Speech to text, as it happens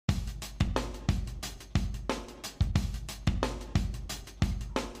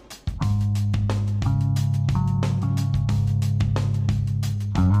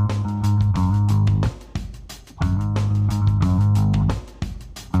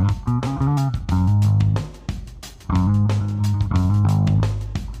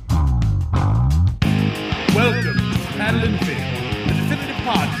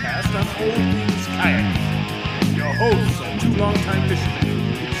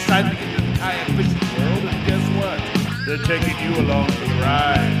excitement in the kayak fishing world, and guess what? They're taking you along for the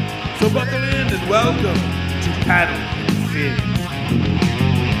ride. So buckle in and welcome to Paddle and Fin.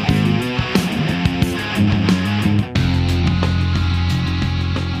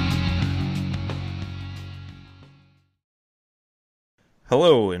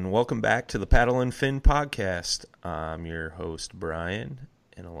 Hello, and welcome back to the Paddle and Fin podcast. I'm your host, Brian,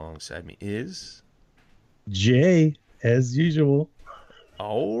 and alongside me is... Jay, as usual.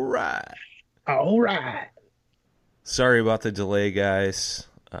 All right. Sorry about the delay, guys.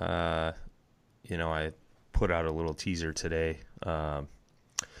 I put out a little teaser today.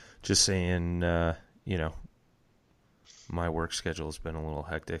 Just saying, my work schedule has been a little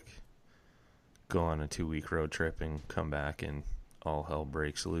hectic. Go on a 2-week road trip and come back and all hell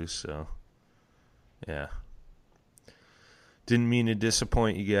breaks loose, so yeah. Didn't mean to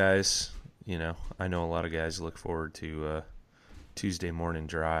disappoint you guys. I know a lot of guys look forward to Tuesday morning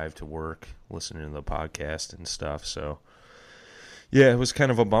drive to work, listening to the podcast and stuff, so yeah, it was kind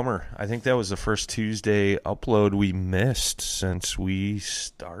of a bummer. I think that was the first Tuesday upload we missed since we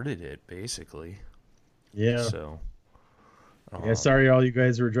started it, basically. Yeah. So sorry all you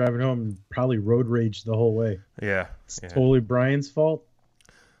guys who were driving home and probably road rage the whole way. Yeah. It's totally Brian's fault.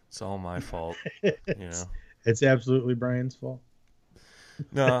 It's all my fault. It's absolutely Brian's fault.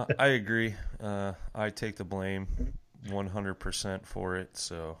 No, I agree. I take the blame 100% for it,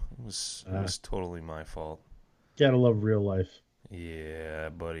 so it was totally my fault. Gotta love real life. Yeah,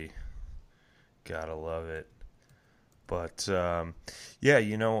 buddy. Gotta love it. But,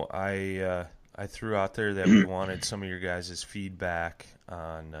 I threw out there that we wanted some of your guys' feedback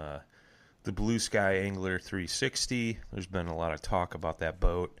on the Blue Sky Angler 360. There's been a lot of talk about that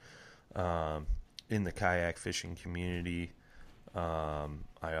boat in the kayak fishing community.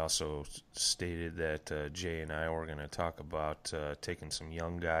 I also stated that Jay and I were going to talk about taking some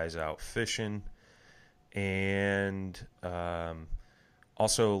young guys out fishing. And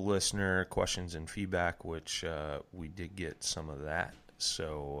also listener questions and feedback, which we did get some of that.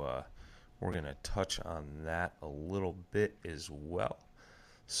 So we're going to touch on that a little bit as well.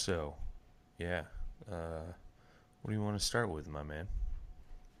 So, yeah. What do you want to start with, my man?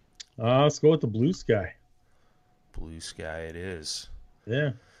 Let's go with the Blue Sky. Blue Sky it is.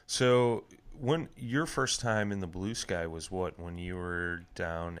 Yeah. So, when your first time in the Blue Sky was what? When you were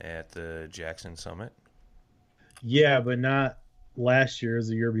down at the Jackson Summit? Yeah, but not last year. It was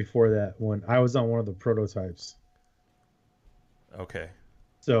the year before that when I was on one of the prototypes. Okay.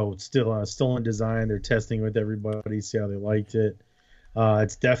 So still in design. They're testing with everybody, see how they liked it.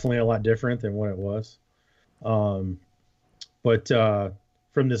 It's definitely a lot different than what it was. But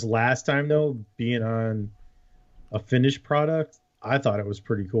from this last time, though, being on a finished product, I thought it was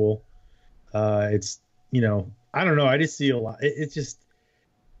pretty cool. It's, I don't know. I just see a lot. It's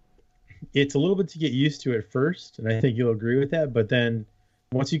a little bit to get used to at first, and I think you'll agree with that. But then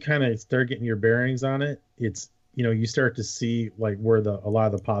once you kind of start getting your bearings on it, it's, you start to see like where a lot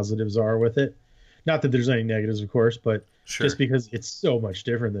of the positives are with it. Not that there's any negatives, of course, but Sure. Just because it's so much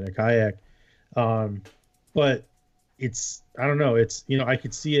different than a kayak. But it's, I don't know, it's, I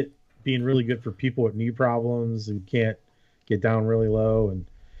could see it being really good for people with knee problems who can't get down really low, and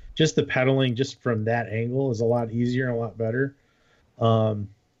just the pedaling just from that angle is a lot easier and a lot better.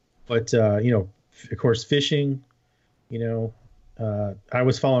 But of course, fishing, I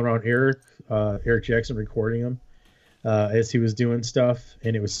was following around Eric Jackson, recording him as he was doing stuff,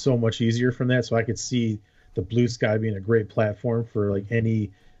 and it was so much easier from that. So I could see the Blue Sky being a great platform for like any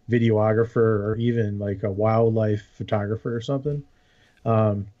videographer or even like a wildlife photographer or something.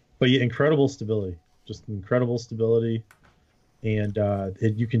 But yeah, incredible stability, and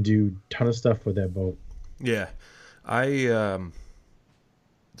you can do a ton of stuff with that boat. Yeah,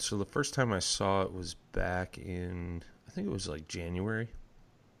 so the first time I saw it was back in, I think it was like January,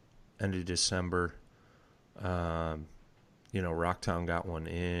 end of December. Rocktown got one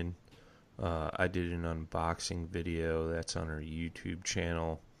in. I did an unboxing video that's on our YouTube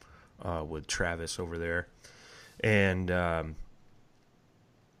channel with Travis over there. And, I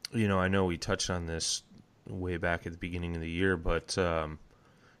know we touched on this way back at the beginning of the year, but,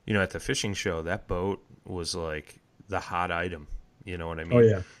 at the fishing show, that boat was like the hot item. You know what I mean? Oh,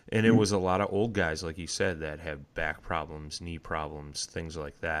 yeah. And it was a lot of old guys, like you said, that have back problems, knee problems, things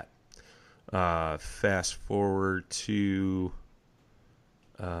like that. Fast forward to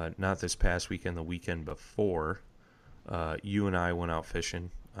not this past weekend, the weekend before. You and I went out fishing.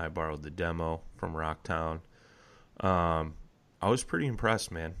 I borrowed the demo from Rocktown. I was pretty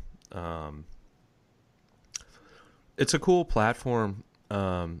impressed, man. It's a cool platform.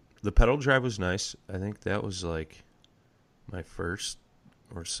 The pedal drive was nice. I think that was like my first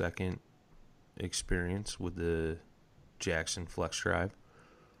or second experience with the Jackson Flex Drive.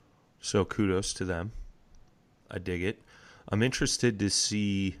 So kudos to them. I dig it. I'm interested to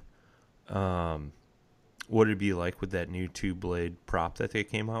see what it'd be like with that new 2-blade prop that they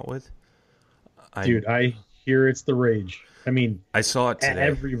came out with. Dude, I hear it's the rage. I mean, I saw it today.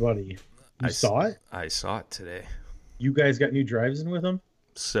 Everybody. You saw it? I saw it today. You guys got new drives in with them?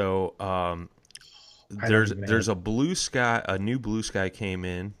 So there's a blue sky, a new blue sky came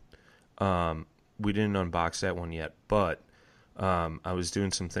in. We didn't unbox that one yet, but I was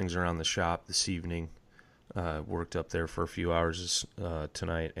doing some things around the shop this evening. Worked up there for a few hours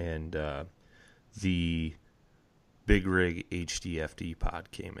tonight, and the Big Rig HDFD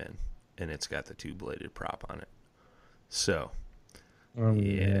pod came in, and it's got the 2-bladed prop on it. So,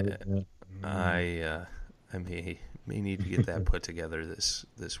 yeah, I may need to get that put together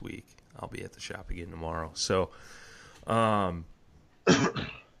this week. I'll be at the shop again tomorrow. So, yeah,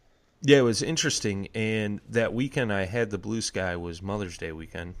 it was interesting. And that weekend I had the blue sky was Mother's Day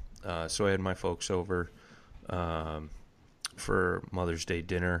weekend. So I had my folks over for Mother's Day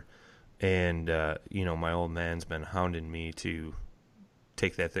dinner. And, my old man's been hounding me to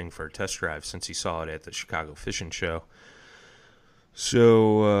take that thing for a test drive since he saw it at the Chicago Fishing Show.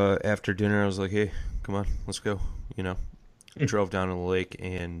 So after dinner, I was like, hey, come on, let's go. Drove down to the lake,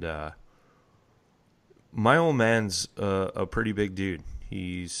 and my old man's a pretty big dude.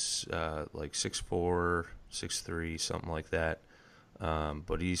 He's like 6'4", 6'3", something like that.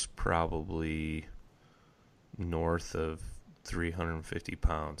 But he's probably north of 350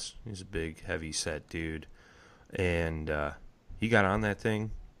 pounds. He's a big, heavy-set dude. And he got on that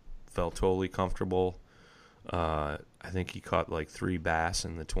thing, felt totally comfortable. I think he caught like 3 bass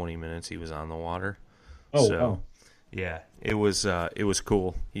in the 20 minutes he was on the water. Oh, so, wow. Yeah, it was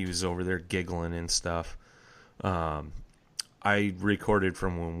cool. He was over there giggling and stuff. I recorded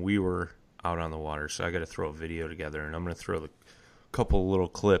from when we were out on the water, so I got to throw a video together, and I'm going to throw a couple little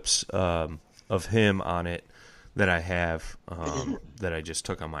clips of him on it that I have that I just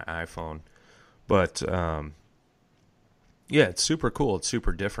took on my iPhone. But yeah, it's super cool. It's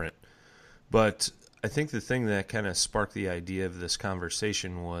super different. But I think the thing that kind of sparked the idea of this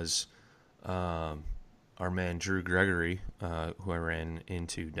conversation was our man Drew Gregory, who I ran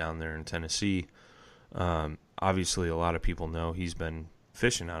into down there in Tennessee. Obviously, a lot of people know he's been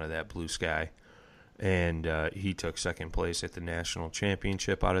fishing out of that blue sky, and he took second place at the national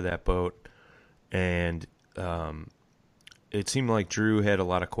championship out of that boat. And it seemed like Drew had a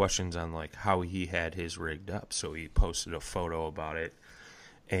lot of questions on like how he had his rigged up, so he posted a photo about it,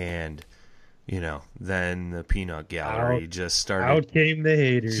 and then the peanut gallery just started. Out came the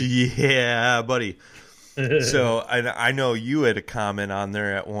haters. Yeah, buddy. So I know you had a comment on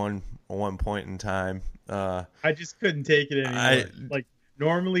there at one point in time. I just couldn't take it anymore.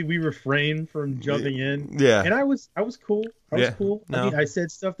 Normally we refrain from jumping in. Yeah. And I was cool. I was cool. No. I mean, I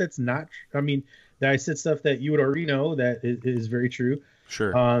said stuff that's not. I said stuff that you would already know that is very true.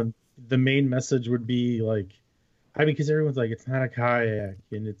 Sure. The main message would be because everyone's like, it's not a kayak,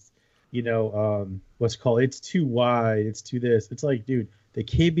 and it's what's it called? It's too wide. It's too this. It's like, dude, the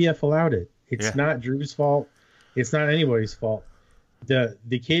KBF allowed it. It's not Drew's fault. It's not anybody's fault. The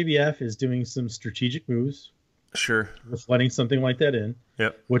KBF is doing some strategic moves. Sure. With letting something like that in.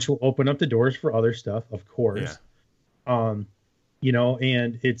 Yep. Which will open up the doors for other stuff, of course. Yeah.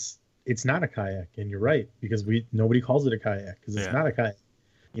 And it's not a kayak, and you're right, because nobody calls it a kayak because it's not a kayak.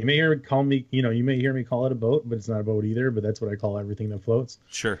 You may hear me call it a boat, but it's not a boat either. But that's what I call everything that floats.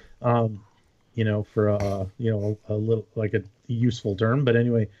 Sure. For a little like a useful term, but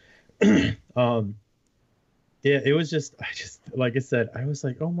anyway, it was just like I said, I was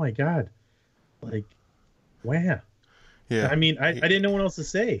like, oh my god, like, wow. Yeah. I mean, I didn't know what else to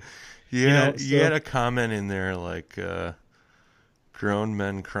say. Yeah, you had a comment in there like grown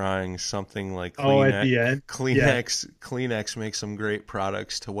men crying, something like Kleenex, at the end. Kleenex makes some great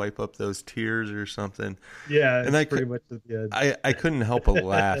products to wipe up those tears or something. Yeah, and pretty much at the end. I couldn't help but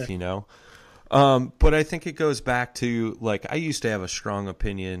laugh, But I think it goes back to, like, I used to have a strong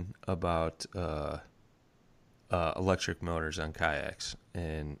opinion about electric motors on kayaks,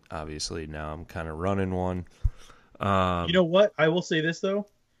 and obviously now I'm kind of running one. You know what? I will say this though.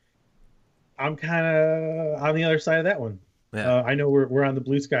 I'm kind of on the other side of that one. Yeah. I know we're on the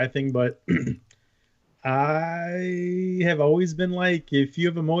blue sky thing, but I have always been like, if you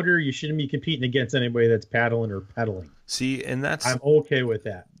have a motor, you shouldn't be competing against anybody that's paddling or pedaling. See, and I'm okay with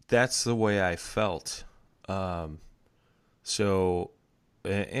that. That's the way I felt. So,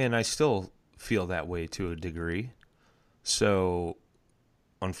 and I still feel that way to a degree. So,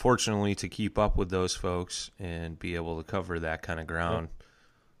 unfortunately, to keep up with those folks and be able to cover that kind of ground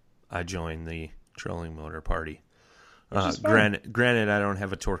I joined the trolling motor party. Granted, I don't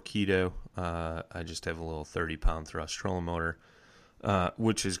have a Torqeedo. I just have a little 30-pound thrust trolling motor,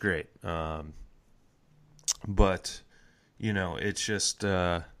 which is great. But, it's just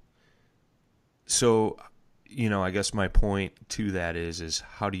so, I guess my point to that is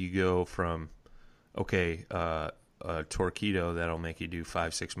how do you go from, okay, a Torqeedo that'll make you do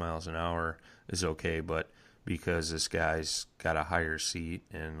 5-6 miles an hour is okay, but because this guy's got a higher seat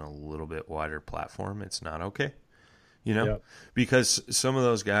and a little bit wider platform, it's not okay. Yep. Because some of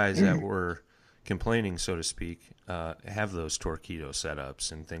those guys that were complaining, so to speak, have those Torqeedo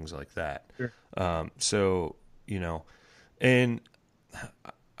setups and things like that. Sure. So, and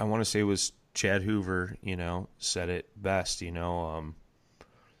I want to say it was Chad Hoover, said it best,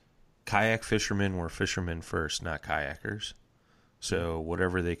 kayak fishermen were fishermen first, not kayakers. So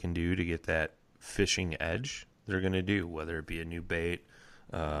whatever they can do to get that fishing edge, they're going to do, whether it be a new bait,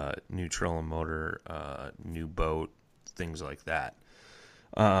 new trolling motor, new boat, things like that.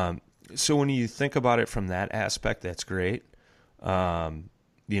 So when you think about it from that aspect, that's great. I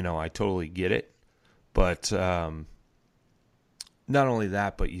totally get it. But not only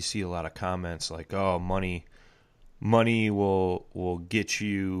that, but you see a lot of comments like, "Oh, money will get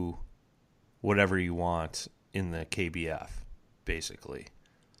you whatever you want in the KBF," basically.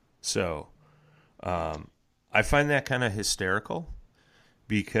 So I find that kind of hysterical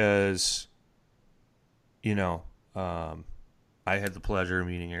because, I had the pleasure of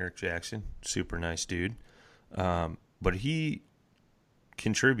meeting Eric Jackson, super nice dude, but he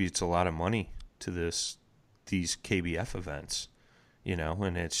contributes a lot of money to these KBF events,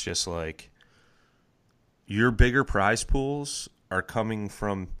 and it's just like your bigger prize pools are coming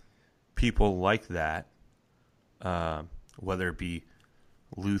from people like that, whether it be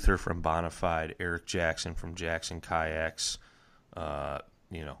Luther from Bonafide, Eric Jackson from Jackson Kayaks,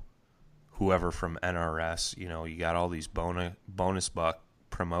 whoever from NRS, you got all these bonus buck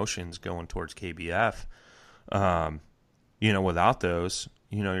promotions going towards KBF. Without those,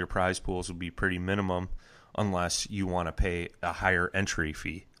 your prize pools would be pretty minimum unless you want to pay a higher entry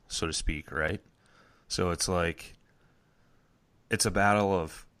fee, so to speak, right? So it's like, it's a battle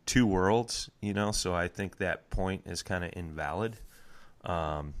of two worlds, so I think that point is kind of invalid,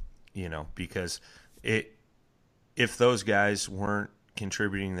 because if those guys weren't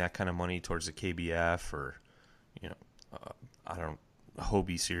contributing that kind of money towards the KBF or,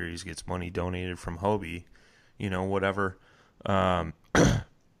 Hobie Series gets money donated from Hobie, whatever,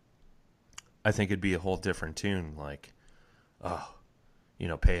 I think it'd be a whole different tune. Like,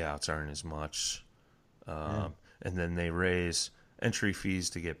 payouts aren't as much. And then they raise entry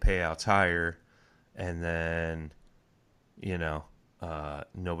fees to get payouts higher. And then,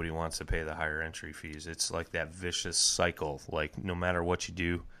 nobody wants to pay the higher entry fees. It's like that vicious cycle. Like, no matter what you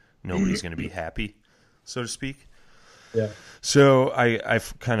do, nobody's going to be happy, so to speak. Yeah. So I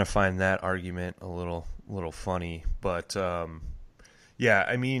kind of find that argument a little funny, but yeah,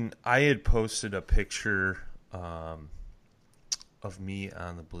 I mean, I had posted a picture of me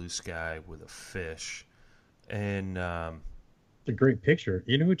on the blue sky with a fish, and it's a great picture.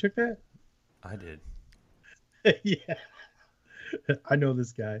 You know who took that? I did. Yeah, I know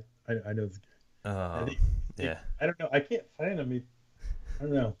this guy. I know this guy. Yeah. I don't know. I can't find him. I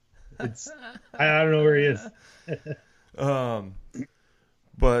don't know. I don't know where he is.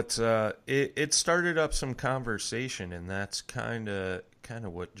 But it started up some conversation, and that's kind of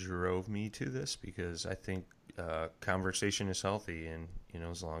what drove me to this, because I think conversation is healthy, and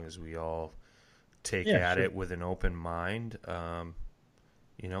as long as we all take at it with an open mind, why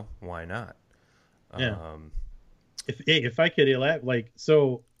not? Yeah. If I could elaborate,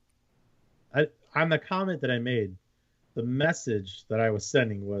 on the comment that I made, the message that I was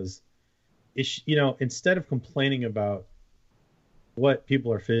sending was, instead of complaining about what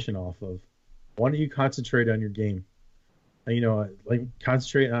people are fishing off of, why don't you concentrate on your game?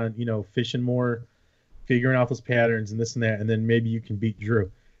 Concentrate on, fishing more, figuring out those patterns and this and that, and then maybe you can beat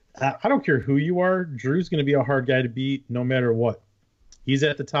Drew. I don't care who you are. Drew's going to be a hard guy to beat no matter what. He's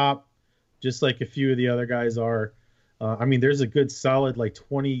at the top, just like a few of the other guys are. There's a good solid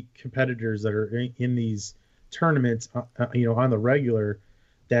 20 competitors that are in these tournaments, on the regular,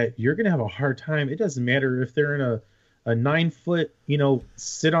 that you're going to have a hard time. It doesn't matter if they're in a 9-foot,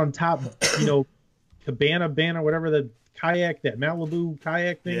 sit on top, cabana, whatever the kayak, that Malibu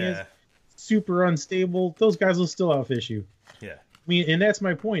kayak thing is, super unstable. Those guys will still outfish you. Yeah. And that's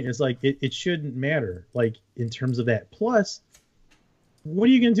my point. Is it shouldn't matter, in terms of that. Plus, what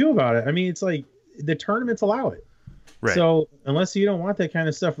are you going to do about it? It's like the tournaments allow it. Right. So unless you don't want that kind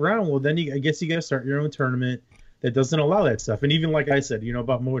of stuff around, well, then I guess you got to start your own tournament. that doesn't allow that stuff. And even like I said,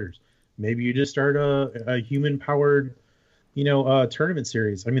 about motors, maybe you just start a human powered, tournament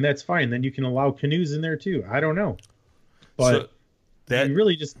series. I mean, that's fine. Then you can allow canoes in there too. I don't know, but So that you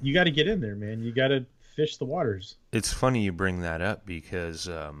really you got to get in there, man. You got to fish the waters. it's funny you bring that up because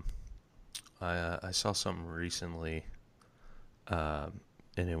I saw something recently, and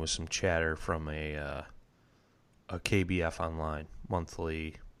it was some chatter from a KBF Online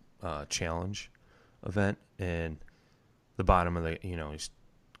monthly challenge event, and the bottom of the these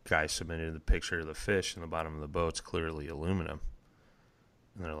guys submitted the picture of the fish, and the bottom of the boat's clearly aluminum,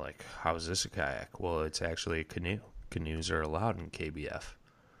 and they're like, "How is this a kayak?" Well, it's actually a canoe. Canoes are allowed in KBF,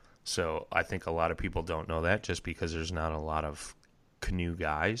 so I think a lot of people don't know that just because there's not a lot of canoe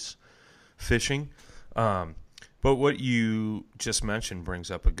guys fishing. But what you just mentioned brings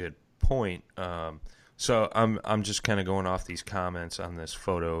up a good point. So I'm just kind of going off these comments on this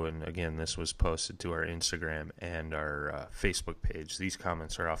photo, and again, this was posted to our Instagram and our Facebook page. These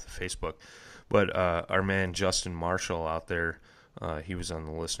comments are off the Facebook, but our man Justin Marshall out there, he was on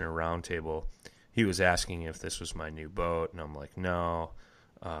the listener roundtable. He was asking if this was my new boat, and I'm like, no,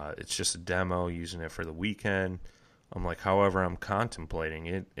 it's just a demo, using it for the weekend. I'm like, however, I'm contemplating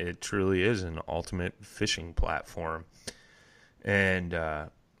it. It truly is an ultimate fishing platform, and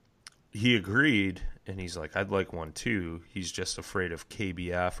he agreed. And he's like, I'd like one too. He's just afraid of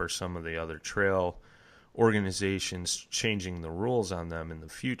KBF or some of the other trail organizations changing the rules on them in the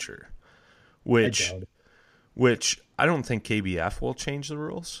future. Which I don't think KBF will change the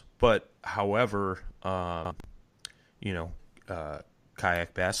rules. But however, Kayak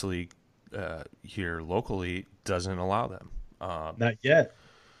Bass League here locally doesn't allow them. Not yet.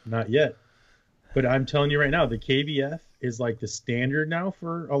 But I'm telling you right now, the KBF is like the standard now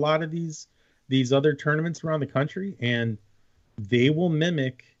for a lot of these other tournaments around the country, and they will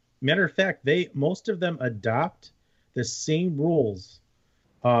mimic. Matter of fact, most of them adopt the same rules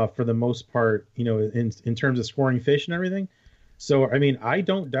for the most part, in terms of scoring fish and everything. So, I mean, I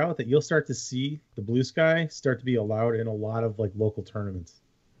don't doubt that you'll start to see the blue sky start to be allowed in a lot of like local tournaments.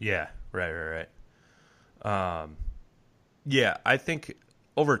 Yeah, right. Yeah, I think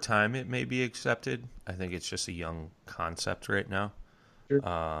over time it may be accepted. I think it's just a young concept right now.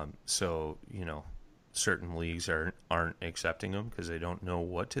 Sure. So, certain leagues aren't accepting them because they don't know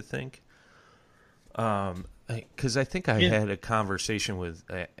what to think. Because I think I had a conversation with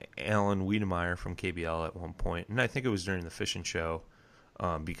Alan Wiedemeyer from KBL at one point, and I think it was during the fishing show,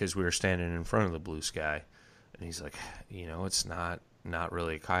 because we were standing in front of the blue sky, and he's like, it's not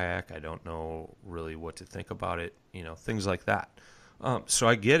really a kayak. I don't know really what to think about it, things like that. So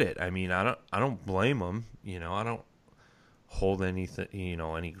I get it. I mean, I don't blame him. I don't hold anything,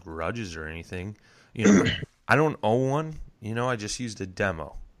 any grudges or anything. I don't own one. I just used a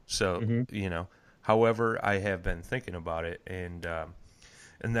demo. So, however, I have been thinking about it, and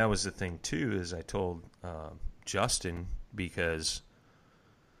that was the thing too. Is I told Justin, because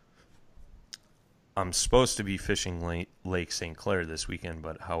I'm supposed to be fishing Lake St. Clair this weekend,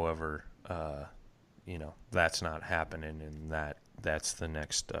 but however, that's not happening, and that's the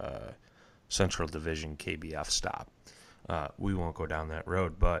next Central Division KBF stop. We won't go down that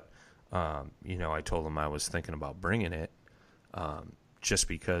road, but I told him I was thinking about bringing it, just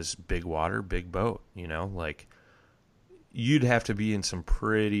because big water, big boat. Like, you'd have to be in some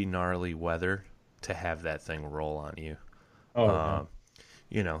pretty gnarly weather to have that thing roll on you.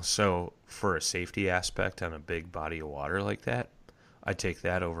 So for a safety aspect on a big body of water like that, I take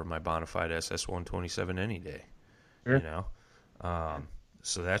that over my Bonafide SS127 any day. Sure.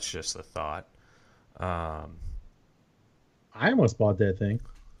 So that's just a thought. I almost bought that thing.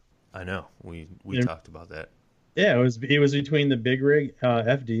 I know we talked about that. Yeah, it was between the big rig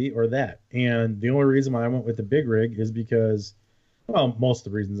FD or that, and the only reason why I went with the big rig is because, well, most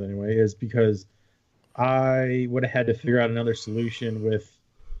of the reasons anyway, is because I would have had to figure out another solution with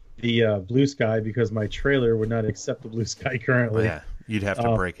the blue sky, because my trailer would not accept the blue sky currently. Yeah, you'd have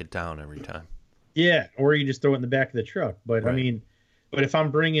to break it down every time. Yeah, or you just throw it in the back of the truck. But Right. I mean, but if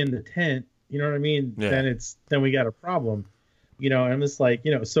I'm bringing the tent, you know what I mean? Yeah. Then we got a problem. And I'm just like,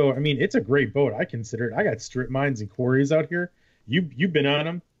 so I mean, it's a great boat. I consider it. I got strip mines and quarries out here. You've been on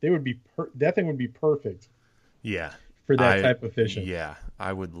them. They would be that thing would be perfect. Yeah. For that type of fishing. Yeah,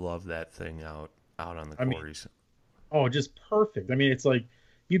 I would love that thing out on the quarries. Oh, just perfect. I mean, it's like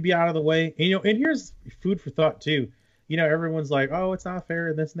you'd be out of the way. And, and here's food for thought too. Everyone's like, oh, it's not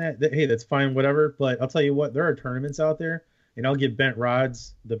fair, this and that. Hey, that's fine, whatever. But I'll tell you what, there are tournaments out there, and I'll give the Bent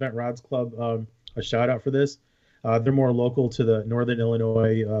Rods Club, a shout out for this. They're more local to the northern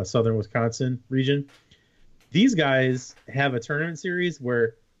Illinois, southern Wisconsin region. These guys have a tournament series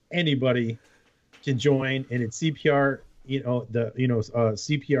where anybody can join, and it's CPR,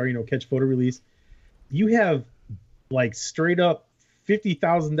 CPR, catch photo release. You have like straight up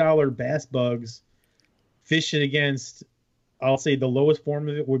 $50,000 bass bugs fishing against, I'll say the lowest form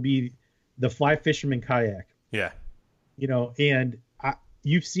of it would be the fly fisherman kayak. Yeah. And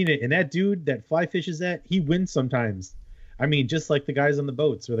you've seen it. And that dude that fly fishes that, he wins sometimes. I mean, just like the guys on the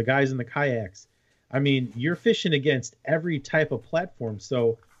boats or the guys in the kayaks. I mean, you're fishing against every type of platform.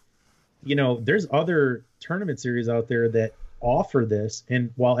 So, there's other tournament series out there that offer this.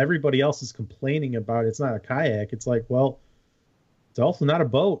 And while everybody else is complaining about it's not a kayak, it's like, well, it's also not a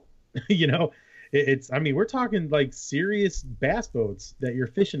boat. I mean, we're talking like serious bass boats that you're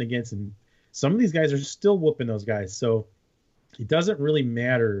fishing against. And some of these guys are still whooping those guys. So it doesn't really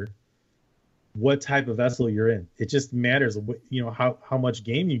matter what type of vessel you're in. It just matters, how much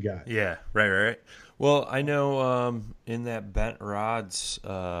game you got. Yeah, right. Well, I know in that bent rods,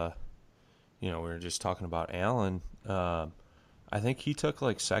 we were just talking about Alan. I think he took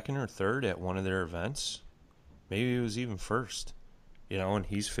like second or third at one of their events. Maybe it was even first. And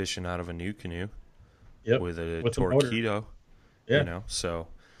he's fishing out of a new canoe with a Torqeedo. Yeah. So,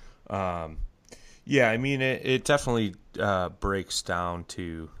 yeah, I mean, it definitely breaks down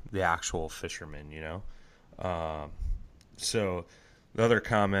to the actual fisherman, So the other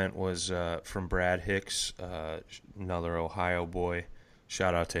comment was from Brad Hicks, another Ohio boy.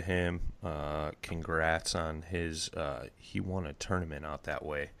 Shout out to him. Congrats on his he won a tournament out that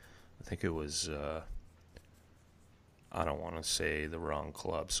way. I think it was I don't want to say the wrong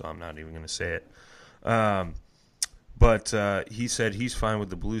club, so I'm not even going to say it. But he said he's fine with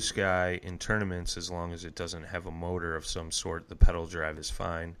the Blue Sky in tournaments as long as it doesn't have a motor of some sort. The pedal drive is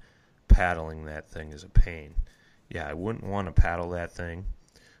fine. Paddling that thing is a pain. Yeah, I wouldn't want to paddle that thing.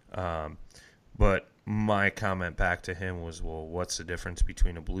 But my comment back to him was, well, what's the difference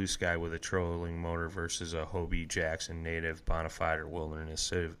between a Blue Sky with a trolling motor versus a Hobie, Jackson, Native, Bonafide, or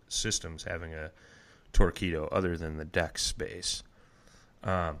Wilderness Systems having a Torqeedo other than the deck space?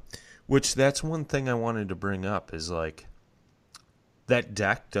 Which that's one thing I wanted to bring up is like that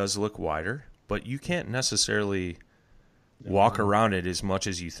deck does look wider, but you can't necessarily walk around it as much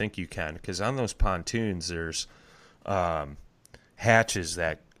as you think you can, because on those pontoons there's hatches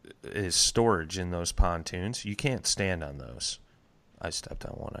that is storage in those pontoons. You can't stand on those. I stepped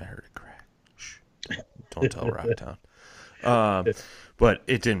on one. I heard it crack. Shh. Don't tell Rocktown. But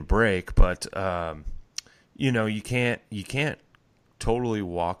it didn't break. But you can't totally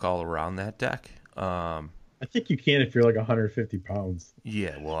walk all around that deck. I think you can if you're like 150 pounds.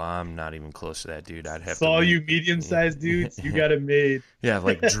 Yeah, well, I'm not even close to that, dude. I'd have to. All you medium-sized dudes, you got it made. Yeah,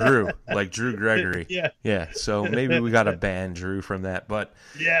 like Drew Gregory. Yeah. So maybe we got to ban Drew from that, but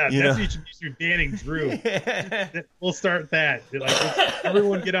what you should be banning Drew. We'll start that. Like,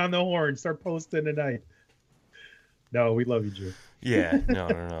 everyone get on the horn, start posting tonight. No, we love you, Drew. Yeah,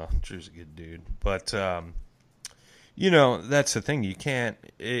 no. Drew's a good dude, but that's the thing. You can't.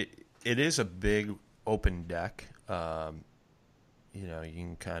 It is a big open deck. You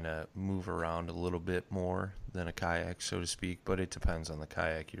can kind of move around a little bit more than a kayak, so to speak, but it depends on the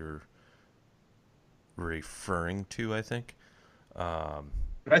kayak you're referring to, I think. But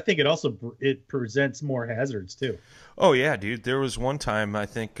I think it presents more hazards too. Oh yeah, dude. There was one time I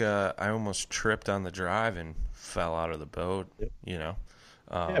think I almost tripped on the drive and fell out of the boat. Yep.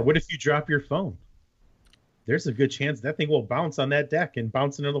 What if you drop your phone? There's a good chance that thing will bounce on that deck and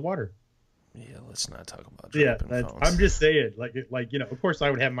bounce into the water. Yeah, let's not talk about dropping phones. I'm just saying, of course I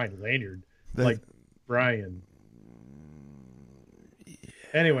would have my lanyard, like Brian. Yeah.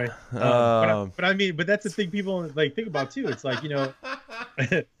 Anyway, but that's the thing people think about too. It's like,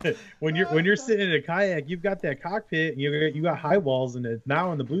 when you're sitting in a kayak, you've got that cockpit, and you got high walls, and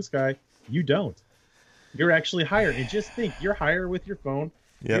now in the Blue Sky, you don't. You're actually higher, and just think, you're higher with your phone.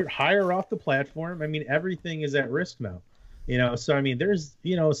 Yep. You're higher off the platform. I mean, everything is at risk now. So I mean, there's,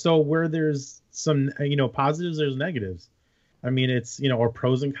 so where there's some, positives, there's negatives. I mean, it's, or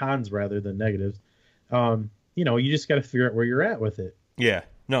pros and cons rather than negatives. You just got to figure out where you're at with it. Yeah,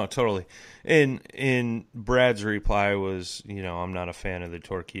 no, totally. And Brad's reply was, I'm not a fan of the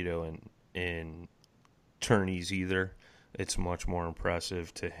Torqeedo in tourneys either. It's much more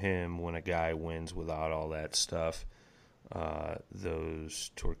impressive to him when a guy wins without all that stuff.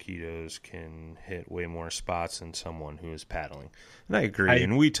 Those Torqeedos can hit way more spots than someone who is paddling. And I agree.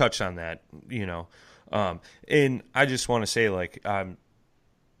 And we touched on that, and I just want to say, I'm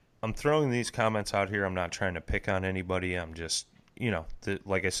throwing these comments out here. I'm not trying to pick on anybody. I'm just,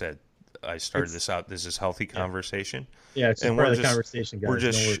 like I said, I started this out. This is healthy conversation. Yeah, it's part of the conversation, guys. We're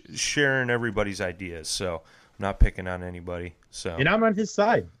just sharing everybody's ideas. So not picking on anybody. So, and I'm on his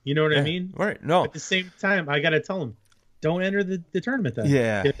side. You know what I mean? Right. No. At the same time, I got to tell him, don't enter the tournament then.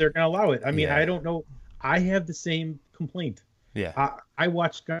 Yeah. If they're going to allow it. I mean, Yeah. I don't know. I have the same complaint. Yeah. I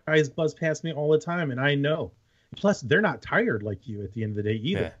watch guys buzz past me all the time, and I know. Plus, they're not tired like you at the end of the day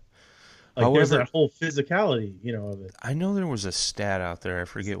either. Yeah. Like However, there's that whole physicality, of it. I know there was a stat out there. I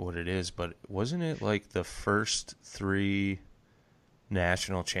forget what it is, but wasn't it like the first 3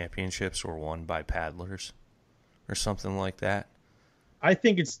 national championships were won by paddlers or something like that? I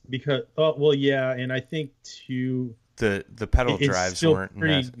think it's because, well, yeah, and I think too. The pedal drives weren't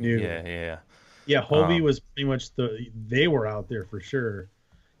pretty new. Yeah. Yeah, Hobie was pretty much they were out there for sure,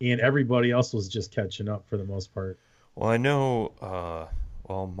 and everybody else was just catching up for the most part. Well, I know.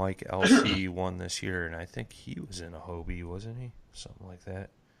 Mike LC won this year, and I think he was in a Hobie, wasn't he? Something like that.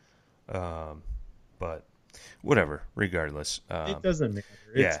 But whatever. Regardless, it doesn't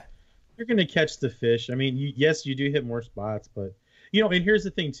matter. You're going to catch the fish. I mean, yes, you do hit more spots, but and here's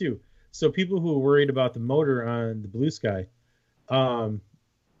the thing too. So people who are worried about the motor on the Blue Sky,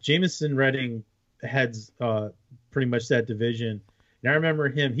 Jameson Redding heads pretty much that division. And I remember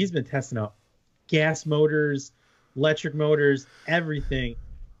him. He's been testing out gas motors, electric motors, everything,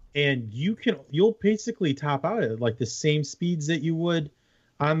 and you'll basically top out at like the same speeds that you would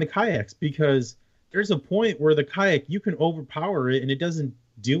on the kayaks, because there's a point where the kayak, you can overpower it and it doesn't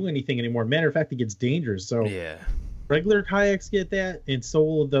do anything anymore. Matter of fact, it gets dangerous. So yeah, regular kayaks get that, and so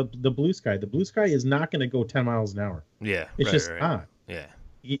will the Blue Sky. The Blue Sky is not going to go 10 miles an hour. Yeah, it's just not. Yeah,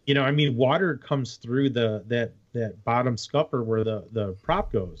 I mean, water comes through that bottom scupper where the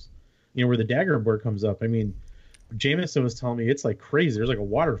prop goes, where the dagger board comes up. I mean, Jameson was telling me it's like crazy. There's like a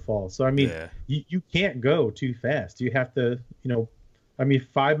waterfall. So, I mean, you can't go too fast. You have to,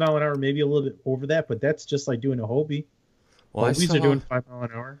 5 mile an hour, maybe a little bit over that, but that's just like doing a Hobie. Well, Hobies are doing 5 mile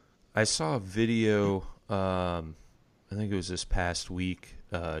an hour. I saw a video, I think it was this past week,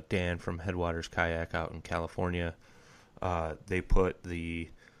 Dan from Headwaters Kayak out in California. They put the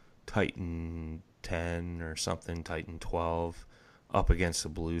Titan 10 or something, Titan 12, up against the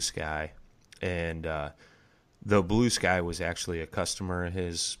Blue Sky. And the Blue Sky was actually a customer of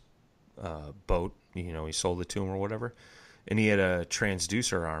his boat. He sold it to him or whatever. And he had a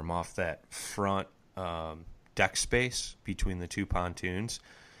transducer arm off that front deck space between the 2 pontoons.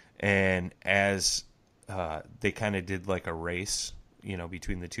 And as they kind of did like a race,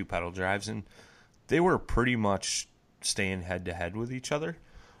 between the 2 pedal drives, and they were pretty much staying head to head with each other.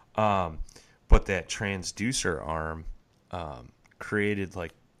 But that transducer arm created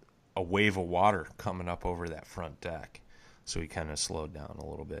like a wave of water coming up over that front deck. So he kind of slowed down a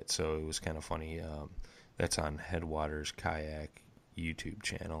little bit. So it was kind of funny. That's on Headwaters Kayak YouTube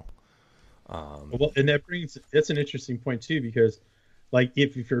channel. Well, and that's an interesting point too, because like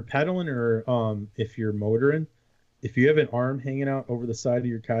if you're pedaling or if you're motoring, if you have an arm hanging out over the side of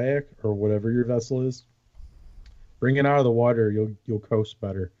your kayak or whatever your vessel is, bring it out of the water, you'll coast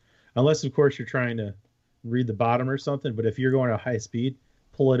better. Unless of course you're trying to read the bottom or something, but if you're going at high speed,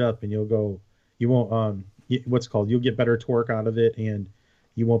 pull it up and you won't you'll get better torque out of it, and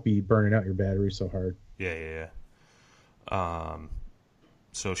you won't be burning out your battery so hard. Yeah.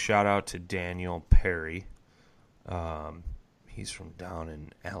 So shout out to Daniel Perry. He's from down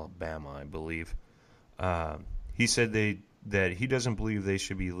in Alabama, I believe. He said that he doesn't believe they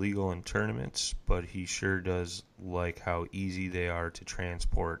should be legal in tournaments, but he sure does like how easy they are to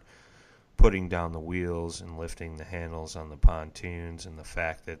transport, putting down the wheels and lifting the handles on the pontoons, and the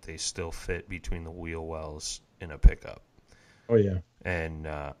fact that they still fit between the wheel wells in a pickup. Oh, yeah. And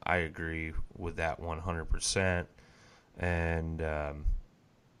I agree with that 100%. And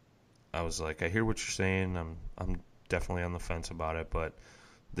I was like, I hear what you're saying. I'm definitely on the fence about it, but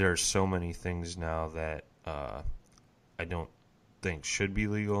there are so many things now that I don't think should be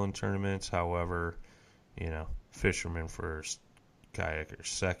legal in tournaments. However, fishermen first, kayakers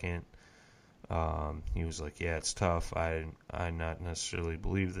second. He was like, yeah, it's tough. I not necessarily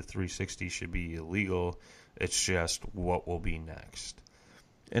believe the 360 should be illegal. It's just what will be next.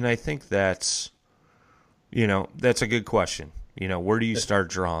 And I think that's a good question. Where do you start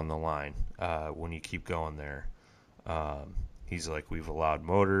drawing the line when you keep going there? He's like, we've allowed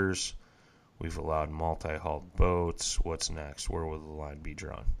motors. We've allowed multi-hull boats. What's next? Where will the line be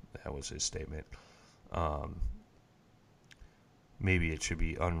drawn? That was his statement. Maybe it should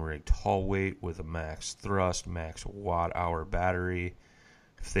be unrigged hull weight with a max thrust, max watt-hour battery.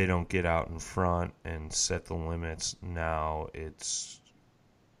 If they don't get out in front and set the limits now, it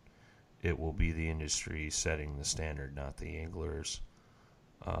will be the industry setting the standard, not the anglers.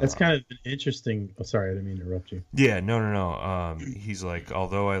 That's kind of an interesting. Oh, sorry, I didn't mean to interrupt you. Yeah, no. He's like,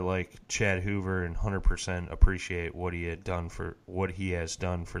 although I like Chad Hoover and 100% appreciate what he has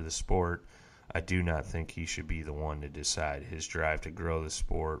done for the sport, I do not think he should be the one to decide. His drive to grow the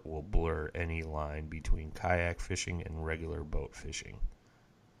sport will blur any line between kayak fishing and regular boat fishing.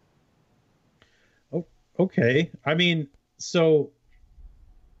 Oh, okay. I mean, so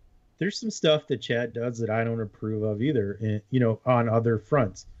there's some stuff that Chad does that I don't approve of either, on other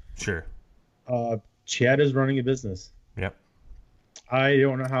fronts. Sure. Chad is running a business. Yep. I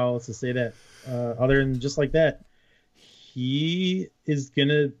don't know how else to say that other than just like that. He is going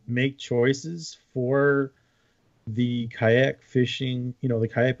to make choices for the kayak fishing, the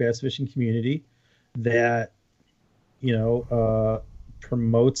kayak bass fishing community that,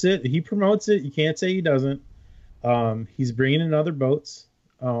 promotes it. He promotes it. You can't say he doesn't. He's bringing in other boats.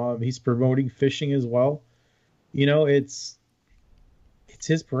 He's promoting fishing as well. It's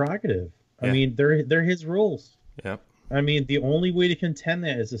his prerogative. Yeah. I mean, they're his rules. Yep. I mean, the only way to contend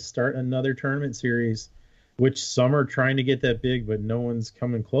that is to start another tournament series, which some are trying to get that big, but no one's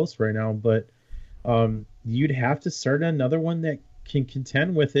coming close right now. But you'd have to start another one that can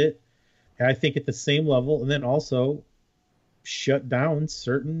contend with it, I think, at the same level, and then also shut down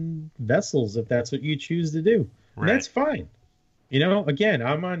certain vessels if that's what you choose to do. Right. And that's fine. Again,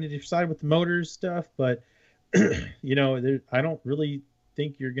 I'm on the side with the motors stuff, but I don't really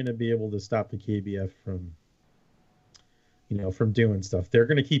think you're going to be able to stop the KBF from doing stuff. They're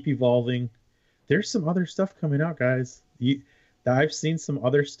going to keep evolving. There's some other stuff coming out, guys. I've seen some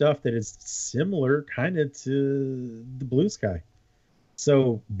other stuff that is similar kind of to the Blue Sky.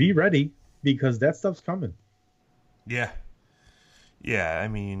 So be ready because that stuff's coming. Yeah. Yeah, I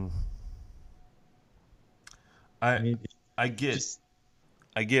mean, I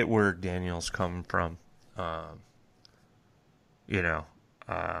get where Daniel's coming from. It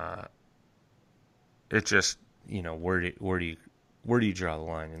just, where do you draw the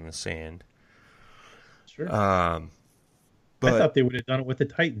line in the sand? Sure. But I thought they would have done it with the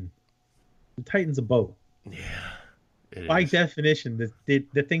Titan. The Titan's a boat. Yeah. By definition,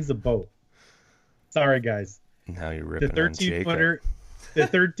 the thing's a boat. Sorry, guys. Now you're ripping the 13 on Jacob. footer. The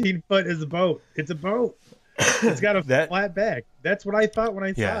 13 foot is a boat. It's a boat. It's got a flat back. That's what I thought when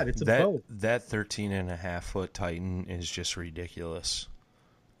I saw it. It's a boat. That 13.5-foot Titan is just ridiculous.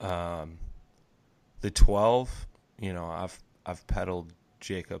 The 12, I've pedaled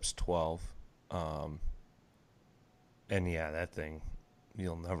Jacob's 12. And yeah, that thing,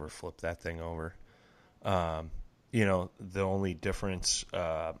 you'll never flip that thing over. The only difference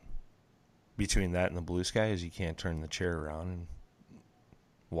between that and the Blue Sky is you can't turn the chair around and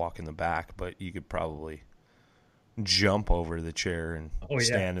walk in the back, but you could probably jump over the chair and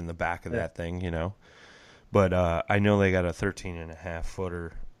stand in the back of that thing, But I know they got a 13.5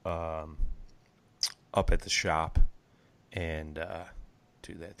 footer up at the shop, and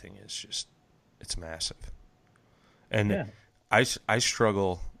dude, that thing is just, it's massive. And I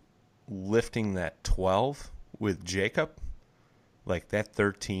struggle lifting that 12 with Jacob, like that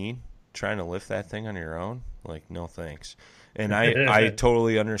 13, trying to lift that thing on your own, like, no thanks. And I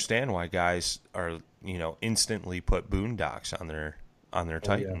totally understand why guys are, instantly put boondocks on their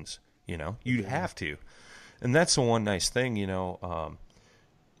Titans. You'd have to. And that's the one nice thing,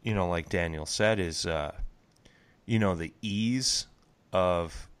 like Daniel said, is, the ease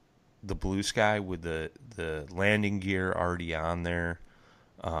of the Blue Sky with the landing gear already on there.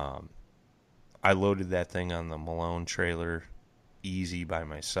 I loaded that thing on the Malone trailer easy by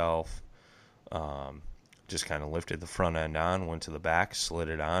myself. Just kind of lifted the front end on, went to the back, slid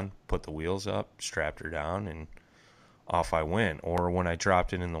it on, put the wheels up, strapped her down, and off I went. Or when I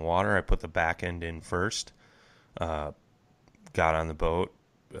dropped it in the water, I put the back end in first, got on the boat,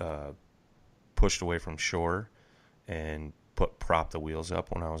 pushed away from shore, and propped the wheels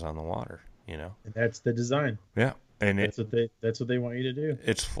up when I was on the water. And that's the design. Yeah, and that's what they want you to do.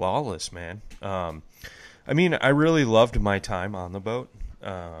 It's flawless, man. I really loved my time on the boat.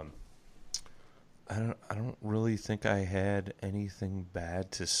 I don't really think I had anything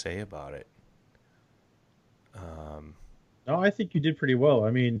bad to say about it. No, I think you did pretty well.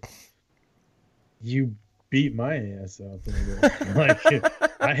 I mean, you beat my ass up. Like,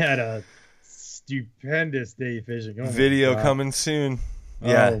 I had a stupendous day fishing. Oh, video coming soon.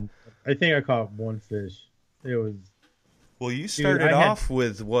 Yeah, I think I caught one fish. It was. Well, you started off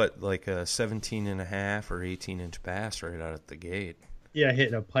with what, like a 17.5 or 18-inch bass right out at the gate. Yeah,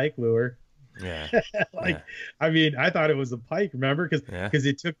 hitting a pike lure. Yeah. I thought it was a pike, remember? Because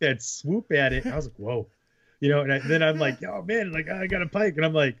it took that swoop at it. And I was like, whoa. Then I'm like, oh, man, like, I got a pike. And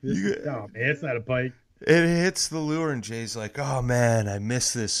I'm like, oh, man, it's not a pike. it hits the lure, and Jay's like, "Oh man, I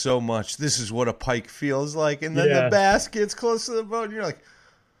miss this so much. This is what a pike feels like." And then the bass gets close to the boat, and you're like,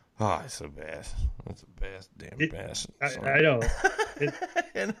 "Oh, it's a bass. It's a bass. Damn bass." I know.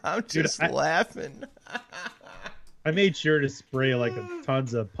 And I'm just laughing. I made sure to spray like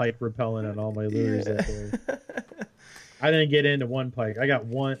tons of pike repellent on all my lures that day. I didn't get into one pike. I got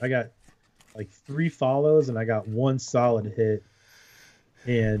like 3 follows, and I got 1 solid hit.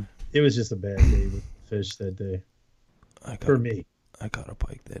 And it was just a bad day with fish that day. For me. I caught a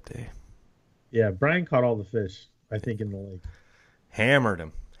pike that day. Yeah, Brian caught all the fish, I think, in the lake. Hammered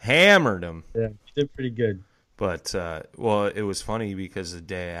him. Yeah, he did pretty good. But, well, it was funny because the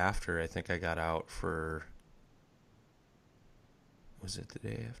day after, I think I got out for... Was it the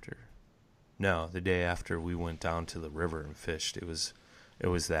day after? No, the day after we went down to the river and fished. It was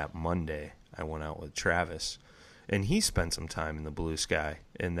that Monday. I went out with Travis, and he spent some time in the blue sky,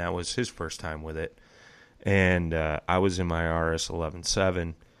 and that was his first time with it. And I was in my RS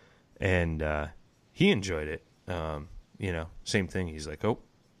 11.7, and he enjoyed it. Same thing. He's like, "Oh,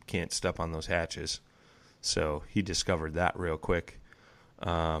 can't step on those hatches." So he discovered that real quick.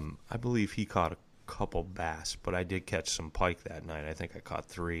 I believe he caught a couple bass, but I did catch some pike that night. I think I caught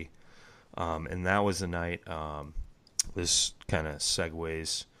 3. And that was the night, this kind of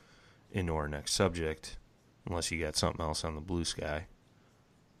segues into our next subject, unless you got something else on the blue sky.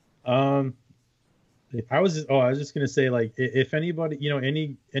 I was just gonna say, like, if anybody,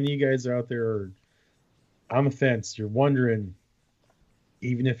 any of you guys are out there, or on the fence, you're wondering,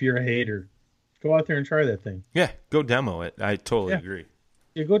 even if you're a hater, go out there and try that thing. Yeah, go demo it. I totally agree.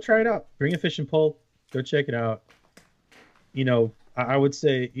 Yeah, go try it out. Bring a fishing pole. Go check it out. I would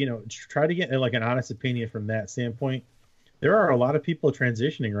say, try to get like an honest opinion from that standpoint. There are a lot of people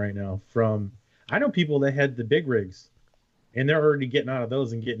transitioning right now I know people that had the big rigs, and they're already getting out of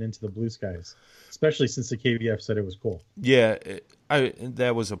those and getting into the blue skies, especially since the KBF said it was cool. Yeah,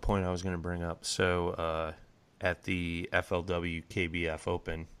 that was a point I was going to bring up. So at the FLW KBF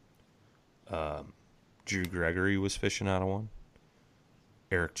Open, Drew Gregory was fishing out of one.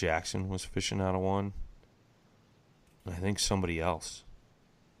 Eric Jackson was fishing out of one. I think somebody else.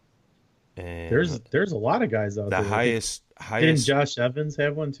 And there's a lot of guys out there. The highest. Didn't Josh Evans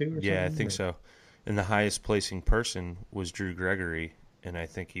have one too? Yeah, I think so. And the highest placing person was Drew Gregory, and I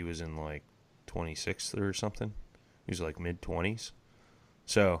think he was in like 26th or something. He was like mid-20s.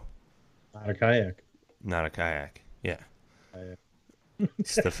 So. Not a kayak. Yeah.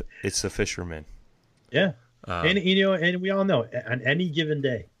 It's the fisherman. Yeah. And we all know on any given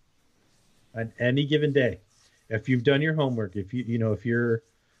day, if you've done your homework, if if you're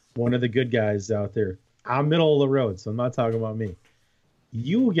one of the good guys out there, I'm middle of the road, so I'm not talking about me.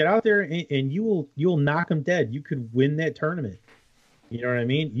 You will get out there and you'll knock them dead. You could win that tournament. You know what I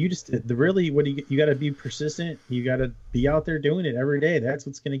mean? You just you got to be persistent. You got to be out there doing it every day. That's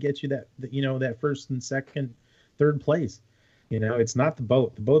what's going to get you that first and second, third place. It's not the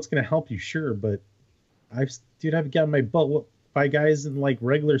boat. The boat's going to help you, sure, but I've got my boat by guys in like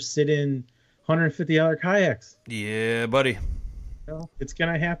regular sit-in $150 kayaks. Yeah, buddy. It's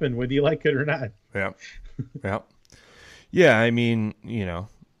gonna happen whether you like it or not. Yeah. Yeah, I mean,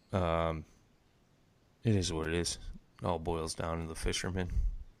 it is what it is. It all boils down to the fisherman.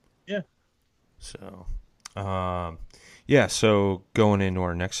 Yeah. So, so going into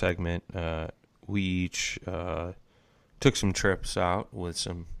our next segment, we each took some trips out with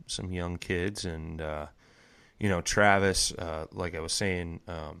some young kids, and Travis, like I was saying,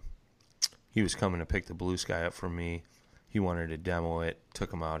 he was coming to pick the blue sky up for me. He wanted to demo it,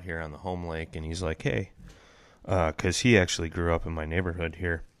 took him out here on the home lake, and he's like, "Hey," because he actually grew up in my neighborhood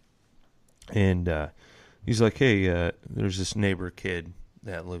here, and he's like, "Hey, there's this neighbor kid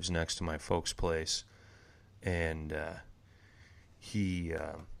that lives next to my folks' place, and he's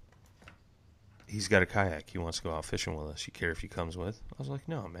got a kayak. He wants to go out fishing with us. You care if he comes with?" I was like,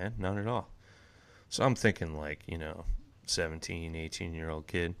 "No, man, not at all." So I'm thinking 17, 18-year-old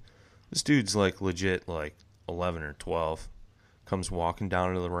kid. This dude's like legit 11 or 12. Comes walking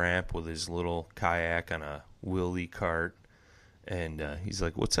down to the ramp with his little kayak on a wheelie cart. And he's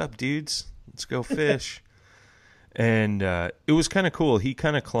like, "What's up, dudes? Let's go fish." And it was kind of cool. He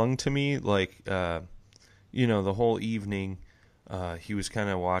kind of clung to me the whole evening. He was kind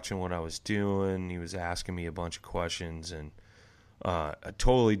of watching what I was doing. He was asking me a bunch of questions, and I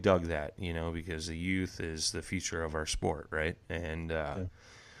totally dug that, because the youth is the future of our sport, right? And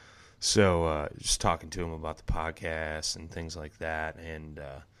so just talking to him about the podcast and things like that, and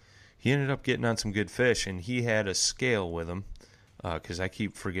he ended up getting on some good fish, and he had a scale with him because I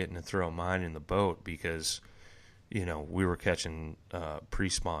keep forgetting to throw mine in the boat because, we were catching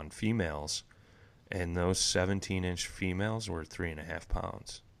pre-spawn females, and those 17-inch females were 3.5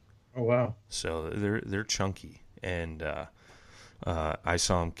 pounds. Oh wow! So they're chunky, and I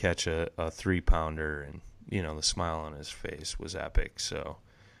saw him catch a 3-pounder, and the smile on his face was epic. So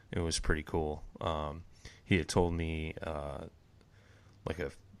it was pretty cool. He had told me like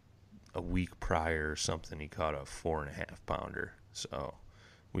a week prior or something, he caught a 4.5 pounder. So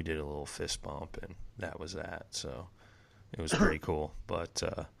we did a little fist bump, and that was that. So it was pretty cool. But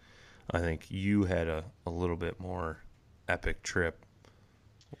I think you had a little bit more epic trip.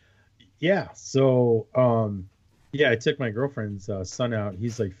 Yeah. So I took my girlfriend's son out.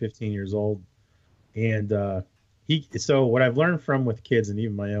 He's like 15 years old, and so what I've learned with kids, and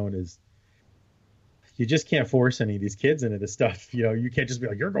even my own, is you just can't force any of these kids into this stuff. You can't just be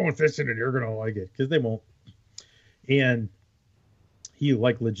like, you're going fishing and you're gonna like it, because they won't. And he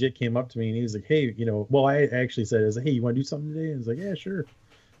like legit came up to me and he was like, hey, well, I actually said, I was like, hey, you want to do something today? And he's like, yeah, sure.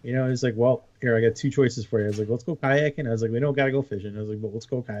 He's like, well, here, I got 2 choices for you. I was like, let's go kayaking. I was like, we don't got to go fishing. I was like, but let's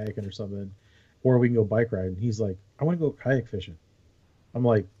go kayaking or something, or we can go bike riding. He's like, I want to go kayak fishing. I'm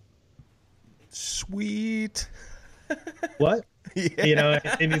like, sweet. What? Yeah.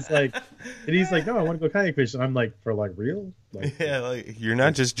 And he's like, no, I want to go kayak fishing. I'm like, for like real? Like, yeah, like you're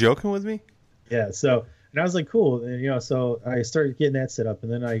not just joking with me? Yeah. So, and I was like, cool. And, so I started getting that set up,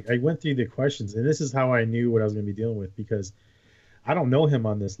 and then I went through the questions, and this is how I knew what I was going to be dealing with, because I don't know him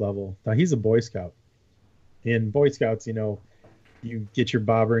on this level. Now, he's a Boy Scout. In Boy Scouts, you get your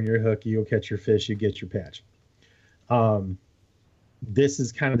bobber and your hook, you go catch your fish, you get your patch. This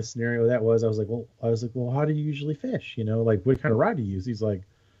is kind of the scenario that was. I was like, well, how do you usually fish? Like, what kind of rod do you use? He's like,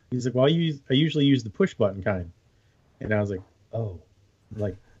 well, I usually use the push button kind. And I was like, oh,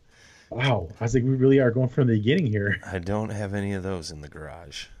 like, wow. I was like, we really are going from the beginning here. I don't have any of those in the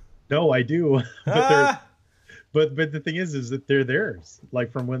garage. No, I do. But the thing is that they're theirs,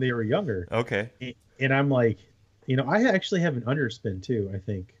 like from when they were younger. Okay. And I'm like, I actually have an underspin too. I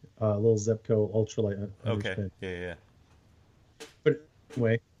think a little Zepco ultralight underspin. Okay. Yeah. But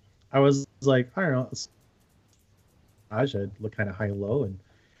anyway, I was like, I don't know. I'd look kind of high and low, and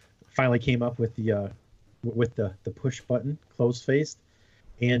finally came up with the push button, closed faced,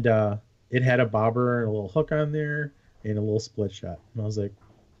 and it had a bobber and a little hook on there and a little split shot. And I was like,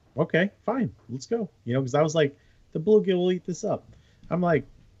 okay, fine, let's go. Because I was like, the bluegill will eat this up. I'm like,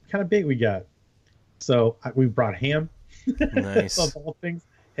 what kind of bait we got? So we brought ham. Nice. Of all things.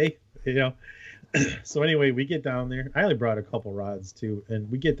 Hey, So anyway, we get down there. I only brought a couple rods too, and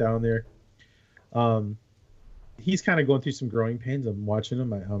we get down there. He's kind of going through some growing pains. I'm watching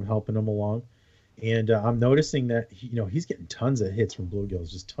him. I'm helping him along, and I'm noticing that he's getting tons of hits from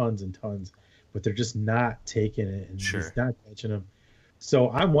bluegills, just tons and tons, but they're just not taking it, and he's not catching them.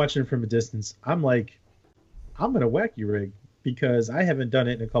 So I'm watching from a distance. I'm like, I'm gonna wacky rig, because I haven't done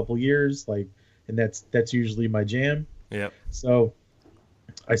it in a couple years, like, and that's usually my jam. Yep. So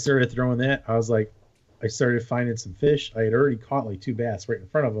I started throwing that. I was like, I started finding some fish. I had already caught like 2 bass right in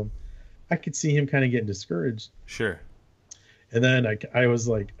front of him. I could see him kind of getting discouraged. Sure. And then I was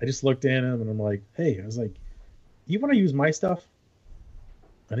like, I just looked at him and I'm like, hey, I was like, you want to use my stuff?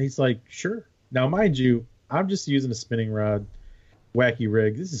 And he's like, sure. Now, mind you, I'm just using a spinning rod, wacky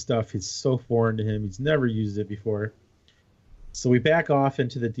rig. This is stuff is so foreign to him. He's never used it before. So we back off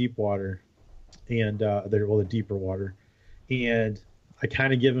into the deep water, and the deeper water, and I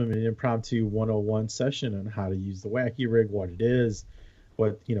kind of give him an impromptu 101 session on how to use the wacky rig, what it is,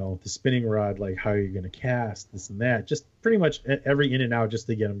 what the spinning rod, like how you're going to cast this and that, just pretty much every in and out just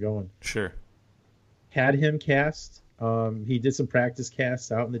to get him going. Sure. Had him cast. He did some practice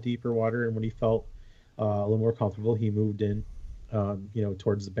casts out in the deeper water, and when he felt a little more comfortable, he moved in,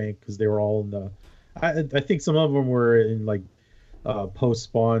 towards the bank, because they were all in the. I think some of them were in like post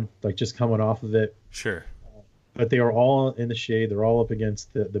spawn, like just coming off of it. Sure. But they are all in the shade. They're all up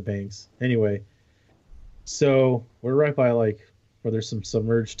against the banks. Anyway, so we're right by like where there's some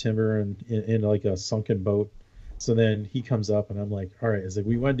submerged timber and in like a sunken boat. So then he comes up and I'm like, all right, I was like,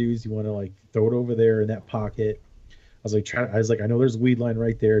 what you want to do is you want to like throw it over there in that pocket. I was like, I know there's a weed line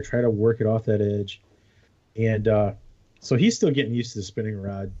right there. Try to work it off that edge. And so he's still getting used to the spinning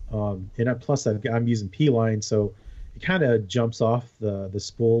rod. Plus I'm using P line, so it kind of jumps off the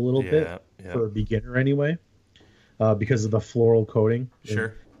spool a little bit for a beginner anyway. Because of the floral coating.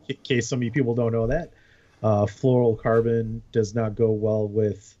 Sure. In case some of you people don't know that, floral carbon does not go well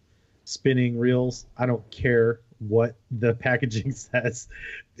with spinning reels. I don't care what the packaging says.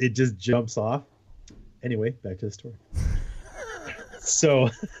 It just jumps off. Anyway, back to the story. So,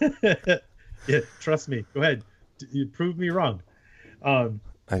 yeah, trust me. Go ahead. You prove me wrong. I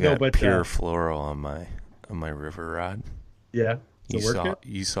got pure floral on my river rod. Yeah.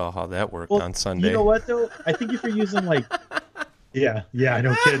 You saw how that worked Well, on Sunday. you know what though? I think if you're using like, yeah,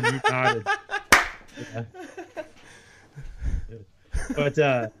 no kidding, you nodded. Yeah. But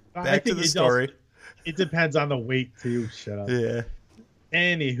I Back to think the story. It depends on the weight too. Shut up. Yeah.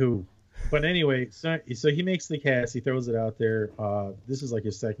 Anywho, but anyway, so he makes the cast. He throws it out there. This is like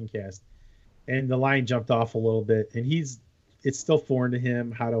his second cast, and the line jumped off a little bit, and it's still foreign to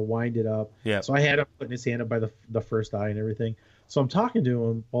him how to wind it up. Yeah. So I had him putting his hand up by the first eye and everything. So I'm talking to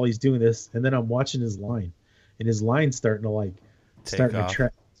him while he's doing this, and then I'm watching his line, and his line's starting to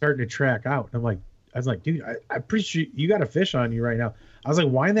track out. And I was like, dude, I'm pretty sure you got a fish on you right now. I was like,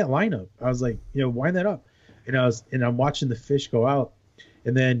 wind that line up. I was like, wind that up. And I'm watching the fish go out,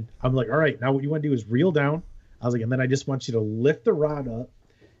 and then I'm like, all right, now what you want to do is reel down. I was like, and then I just want you to lift the rod up,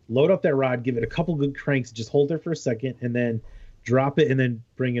 load up that rod, give it a couple good cranks, just hold there for a second, and then drop it, and then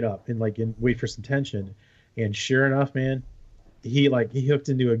bring it up, and wait for some tension. And sure enough, man, he hooked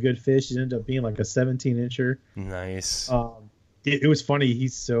into a good fish. It ended up being like a 17-incher. Nice. It was funny.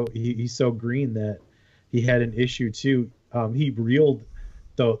 He's so green that he had an issue too. He reeled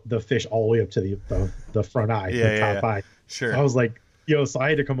the fish all the way up to the front eye, the top eye. Sure. So I was like, so I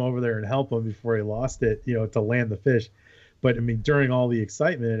had to come over there and help him before he lost it, to land the fish. But I mean, during all the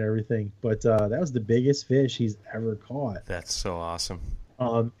excitement and everything, but that was the biggest fish he's ever caught. That's so awesome.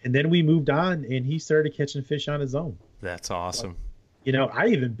 And then we moved on, and he started catching fish on his own. That's awesome. I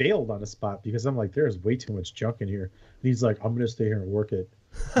even bailed on a spot because I'm like, there's way too much junk in here. And he's like, I'm gonna stay here and work it.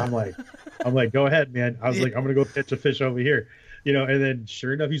 I'm like, go ahead, man. I was like, I'm gonna go catch a fish over here, And then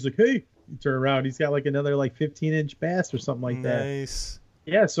sure enough, he's like, hey, you turn around, he's got like another 15-inch bass or something like that. Nice.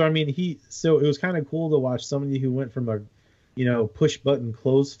 Yeah. So I mean, so it was kind of cool to watch somebody who went from a push button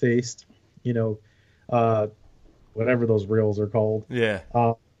closed faced, whatever those reels are called. Yeah.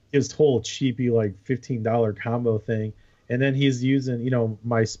 His whole cheapy $15 combo thing. And then he's using,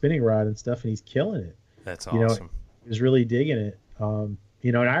 my spinning rod and stuff, and he's killing it. That's awesome. He's really digging it. And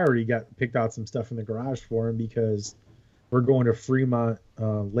I already picked out some stuff in the garage for him because we're going to Fremont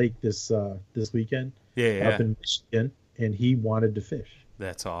Lake this weekend. Yeah. Up in Michigan, and he wanted to fish.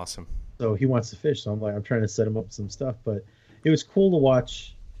 That's awesome. So he wants to fish. So I'm trying to set him up with some stuff. But it was cool to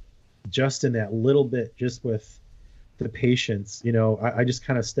watch Justin that little bit, just with the patience. I just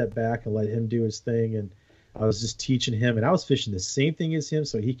kind of stepped back and let him do his thing, and I was just teaching him, and I was fishing the same thing as him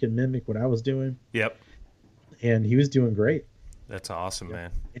so he could mimic what I was doing. Yep. And he was doing great. That's awesome,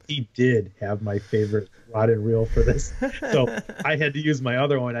 man. And he did have my favorite rod and reel for this. So I had to use my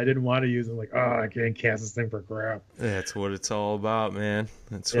other one. I didn't want to use it. Like, I can't cast this thing for crap. That's what it's all about, man.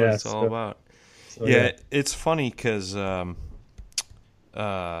 That's what it's all about. So, it's funny because, I've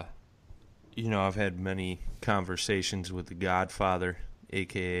had many conversations with the Godfather,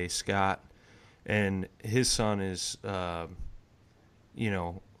 a.k.a. Scott, and his son is,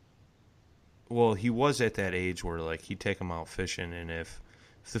 he was at that age where he'd take him out fishing, and if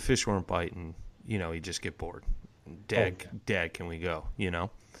the fish weren't biting, he'd just get bored. Dad, can we go?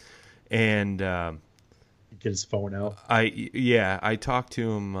 And get his phone out. I talked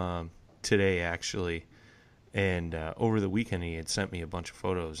to him today actually, and over the weekend he had sent me a bunch of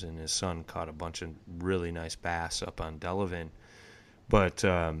photos, and his son caught a bunch of really nice bass up on Delavan. But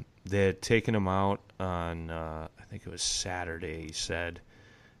they had taken him out on I think it was Saturday, he said,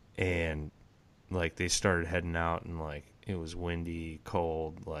 and they started heading out, and it was windy,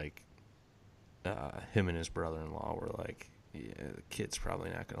 cold. Him and his brother-in-law were like, yeah, the kid's probably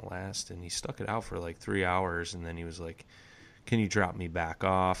not going to last. And he stuck it out for 3 hours, and then he was like, can you drop me back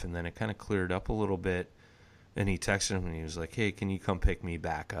off? And then it kind of cleared up a little bit, and he texted him, and he was like, hey, can you come pick me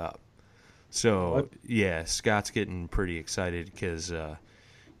back up? So, yeah, Scott's getting pretty excited because,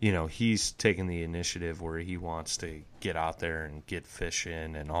 he's taking the initiative where he wants to get out there and get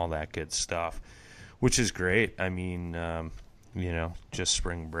fishing and all that good stuff, which is great. I mean, just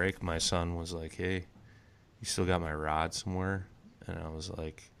spring break, my son was like, hey, you still got my rod somewhere? And I was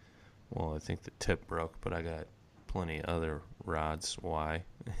like, well, I think the tip broke, but I got plenty of other rods. Why?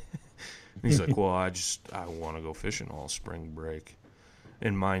 He's like, well, I want to go fishing all spring break.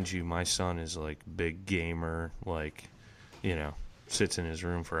 And mind you, my son is big gamer, sits in his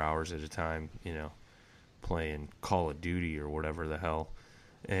room for hours at a time, playing Call of Duty or whatever the hell.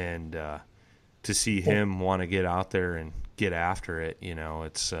 And to see him want to get out there and get after it,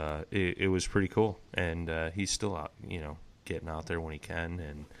 it was pretty cool. And he's still out, getting out there when he can,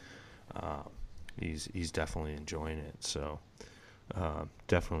 and he's definitely enjoying it. So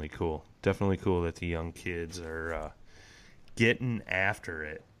definitely cool. Definitely cool that the young kids are getting after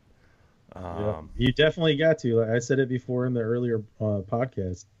it. You definitely got to. Like I said it before in the earlier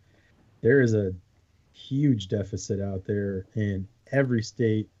podcast, there is a huge deficit out there in every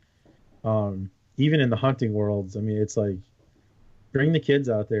state, even in the hunting worlds. I mean, it's like bring the kids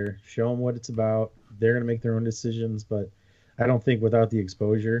out there, show them what it's about. They're gonna make their own decisions, but I don't think without the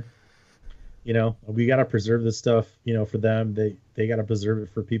exposure, we got to preserve this stuff. For them, they got to preserve it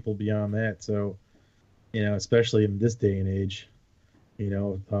for people beyond that. So, especially in this day and age,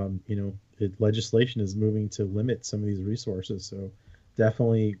 legislation is moving to limit some of these resources. So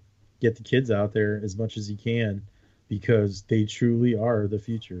definitely get the kids out there as much as you can because they truly are the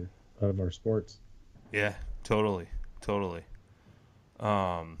future of our sports. Yeah, totally.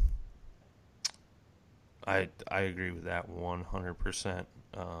 I agree with that 100%.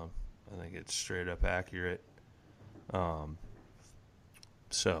 I think it's straight up accurate.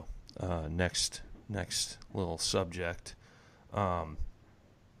 So next little subject. I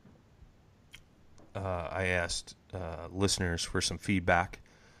asked listeners for some feedback,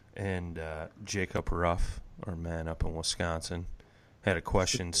 and Jacob Ruff, our man up in Wisconsin, had a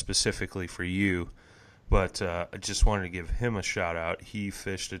question specifically for you, but I just wanted to give him a shout out. He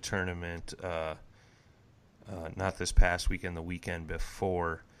fished a tournament not this past weekend, the weekend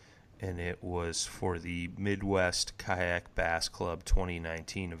before, and it was for the Midwest Kayak Bass Club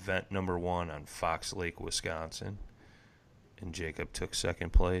 2019 event number 1 on Fox Lake, Wisconsin. And Jacob took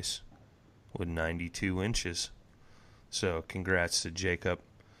second place with 92 inches. So congrats to Jacob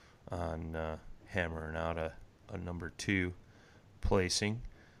on hammering out a number 2 placing.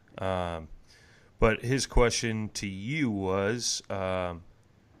 But his question to you was,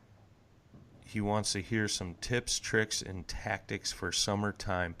 he wants to hear some tips, tricks, and tactics for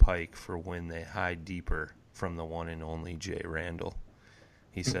summertime pike for when they hide deeper from the one and only Jay Randall.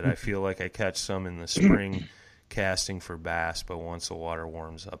 He said, I feel like I catch some in the spring casting for bass, but once the water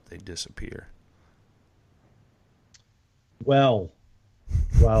warms up, they disappear. Well.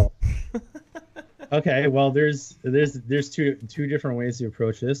 Okay, well, there's two different ways to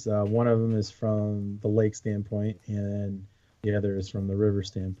approach this. One of them is from the lake standpoint, and the other is from the river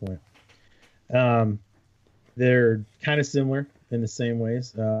standpoint. They're kind of similar in the same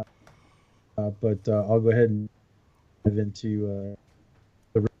ways, but I'll go ahead and dive into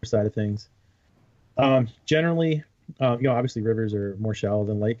the river side of things. Generally, obviously rivers are more shallow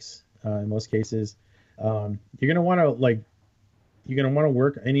than lakes in most cases. You're gonna want to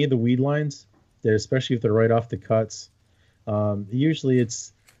work any of the weed lines there, especially if they're right off the cuts. Usually,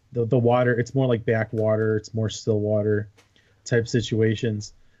 it's the water. It's more like backwater. It's more still water type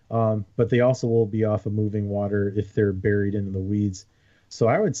situations. But they also will be off of moving water if they're buried into the weeds. So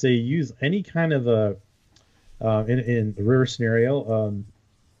I would say use any kind of in the river scenario,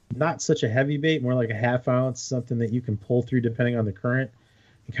 not such a heavy bait, more like a half ounce, something that you can pull through depending on the current,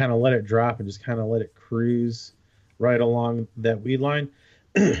 and kind of let it drop and just kind of let it cruise right along that weed line.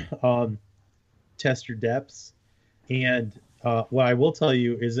 Test your depths. And what I will tell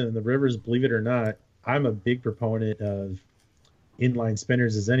you is in the rivers, believe it or not, I'm a big proponent of inline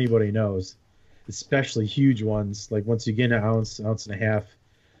spinners, as anybody knows, especially huge ones. Like once you get an ounce and a half.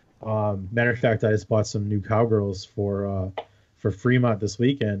 Matter of fact, I just bought some new cowgirls for Fremont this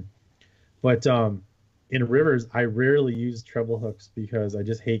weekend. But in rivers, I rarely use treble hooks because I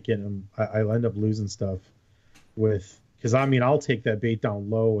just hate getting them. I end up losing stuff because I'll take that bait down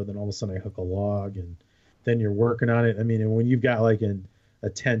low and then all of a sudden I hook a log and then you're working on it. And when you've got like a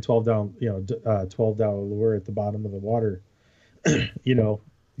 $10, $12 lure at the bottom of the water,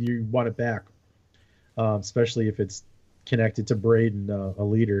 you want it back, especially if it's connected to braid and a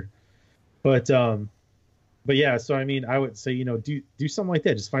leader. But yeah, so I would say do something like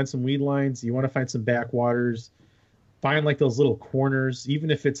that. Just find some weed lines. You want to find some backwaters. Find like those little corners, even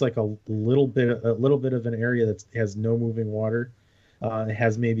if it's like a little bit of an area that has no moving water. It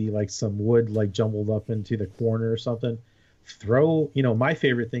has maybe like some wood like jumbled up into the corner or something. My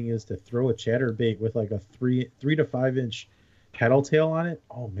favorite thing is to throw a chatterbait with like a 3 to 5 inch paddle tail on it.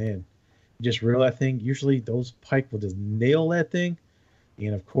 Oh man, you just reel that thing. Usually those pike will just nail that thing,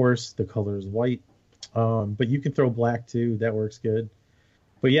 and of course the color is white, but you can throw black too. That works good.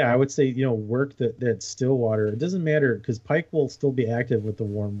 But yeah, I would say work that still water. It doesn't matter because pike will still be active with the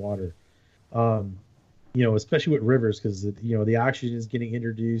warm water, especially with rivers because the oxygen is getting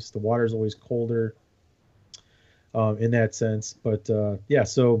introduced. The water is always colder in that sense. But yeah,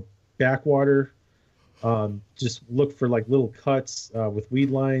 so backwater. Just look for like little cuts with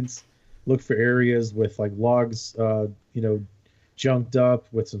weed lines. Look for areas with like logs, junked up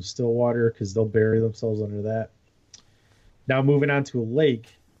with some still water because they'll bury themselves under that. Now moving on to a lake.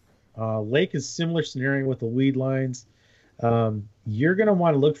 Lake is similar scenario with the weed lines. You're gonna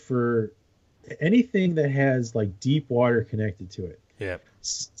want to look for anything that has like deep water connected to it. Yeah.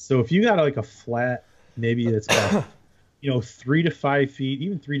 So if you got like a flat, maybe it's got 3 to 5 feet,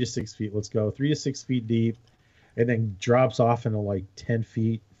 even 3 to 6 feet. Let's go 3 to 6 feet deep, and then drops off into like 10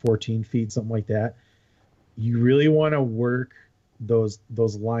 feet, 14 feet, something like that. You really want to work those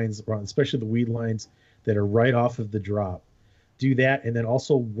lines around, especially the weed lines that are right off of the drop. Do that, and then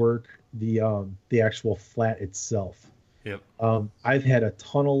also work the actual flat itself. Yep. I've had a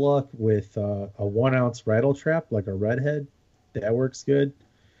ton of luck with a 1 ounce rattle trap, like a redhead. That works good.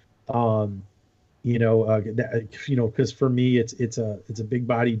 Because for me, it's a big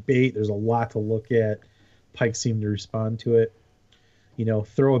body bait. There's a lot to look at. Pike seem to respond to it.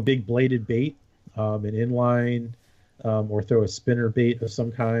 Throw a big bladed bait, an inline, or throw a spinner bait of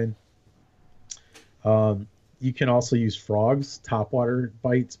some kind. You can also use frogs. Topwater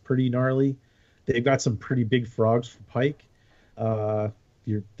bites pretty gnarly. They've got some pretty big frogs for pike.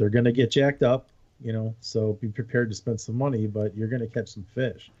 They're gonna get jacked up, so be prepared to spend some money, but you're gonna catch some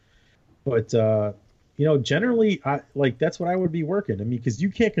fish. But generally, that's what I would be working. I mean, because you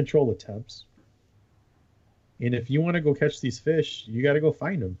can't control the temps, and if you want to go catch these fish, you got to go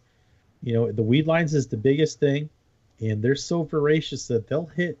find them. The weed lines is the biggest thing, and they're so voracious that they'll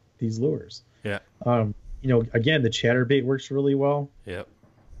hit these lures. Yeah. Again, the chatterbait works really well. Yep.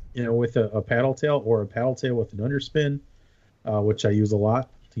 With a paddle tail, or a paddle tail with an underspin, which I use a lot.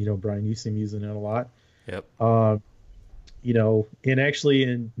 Brian, you seem using it a lot. Yep. And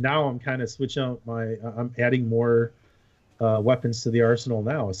now I'm kind of switching out I'm adding more weapons to the arsenal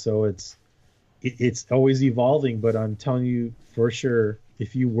now. So it's always evolving, but I'm telling you for sure,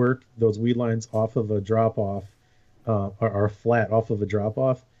 if you work those weed lines off of a drop off, or flat off of a drop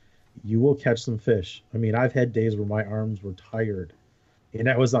off, you will catch some fish. I mean, I've had days where my arms were tired, and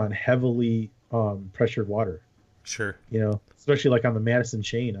that was on heavily pressured water. Sure. Especially like on the Madison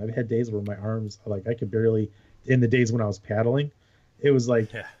chain. I've had days where my arms, like, I could barely, in the days when I was paddling, it was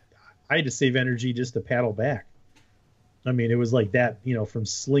like, yeah, I had to save energy just to paddle back. I mean, it was like that, from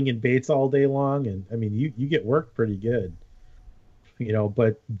slinging baits all day long. And I mean, you get worked pretty good,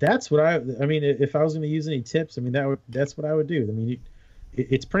 but that's what I mean, if I was going to use any tips, I mean, that's what I would do. I mean,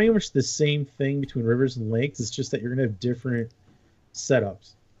 it's pretty much the same thing between rivers and lakes. It's just that you're going to have different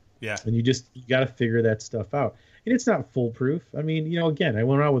setups. Yeah. And you got to figure that stuff out. And it's not foolproof. I mean, again, I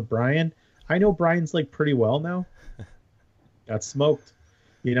went out with Brian. I know Brian's like pretty well now. Got smoked.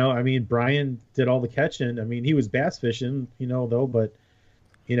 I mean, Brian did all the catching. I mean, he was bass fishing, though, but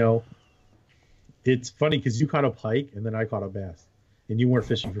it's funny because you caught a pike and then I caught a bass. And you weren't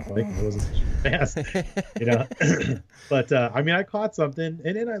fishing for pike. I wasn't fishing for bass. But I mean, I caught something,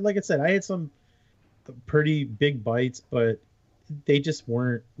 and then like I said, I had some pretty big bites, but they just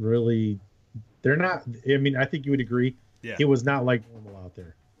weren't really. They're not. I mean, I think you would agree. Yeah. It was not like normal out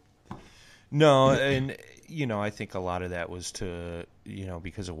there. No, and I think a lot of that was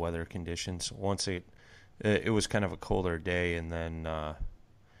because of weather conditions. Once it was kind of a colder day, and then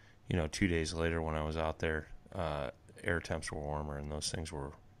 2 days later when I was out there, air temps were warmer and those things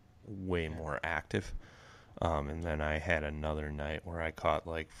were way more active. And then I had another night where I caught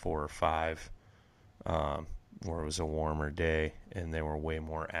like 4 or 5, where it was a warmer day and they were way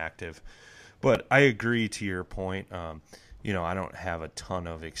more active. But I agree to your point. I don't have a ton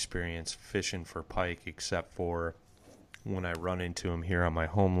of experience fishing for pike except for when I run into them here on my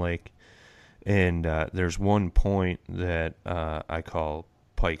home lake. And there's one point that I call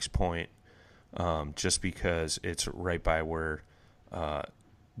Pike's Point, just because it's right by where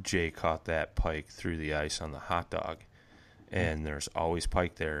Jay caught that pike through the ice on the hot dog. And there's always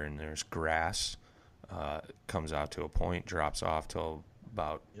pike there, and there's grass. Comes out to a point, drops off till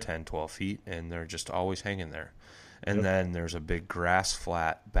about 10, 12 feet, and they're just always hanging there. And then there's a big grass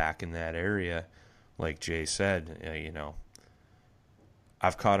flat back in that area, like Jay said.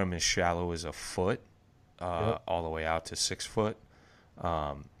 I've caught them as shallow as a foot, all the way out to 6 foot.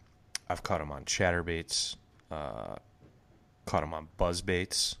 I've caught them on chatterbaits, caught them on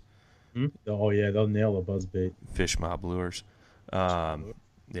buzzbaits. Oh yeah, they'll nail a buzzbait. Fish mob lures.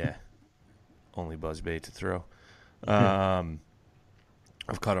 Yeah, only buzzbait to throw.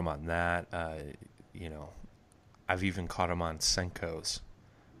 I've caught them on that. I've even caught them on Senkos.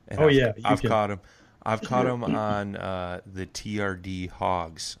 And I've caught them. I've caught them on the TRD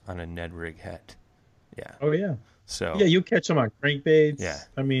hogs on a Ned rig head. Yeah. Oh yeah. So yeah, you catch them on crankbaits. Yeah.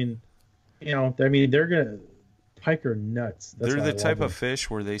 I mean, they're gonna pike are nuts. They're the type of fish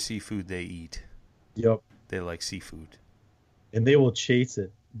where they see food, they eat. Yep. They like seafood. And they will chase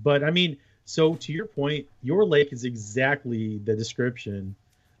it. But I mean, so to your point, your lake is exactly the description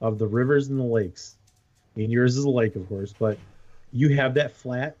of the rivers and the lakes. And yours is a lake, of course, but you have that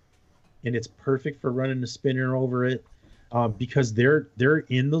flat, and it's perfect for running the spinner over it, because they're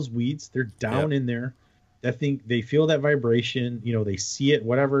in those weeds. They're down in there. I think they feel that vibration, they see it,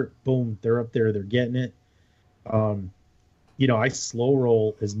 whatever, boom, they're up there, they're getting it. Um, I slow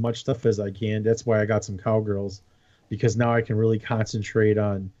roll as much stuff as I can. That's why I got some cowgirls, because now I can really concentrate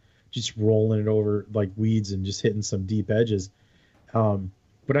on just rolling it over like weeds and just hitting some deep edges.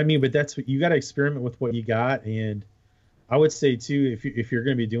 But I mean, but that's what you got to experiment with what you got. And I would say too, if you're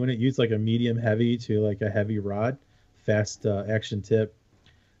going to be doing it, use like a medium heavy to like a heavy rod, fast action tip,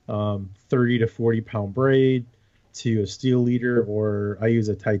 30 to 40 pound braid to a steel leader, or I use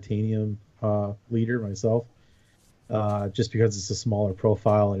a titanium leader myself, just because it's a smaller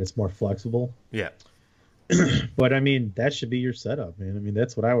profile and it's more flexible. Yeah. But I mean, that should be your setup, man. I mean,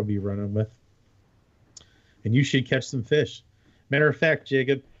 that's what I would be running with. And you should catch some fish. Matter of fact,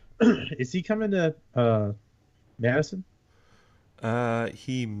 Jacob, is he coming to Madison?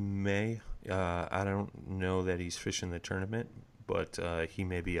 He may. I don't know that he's fishing the tournament, but he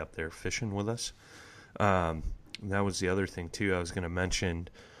may be up there fishing with us. That was the other thing too. I was going to mention.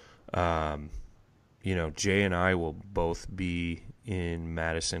 Jay and I will both be in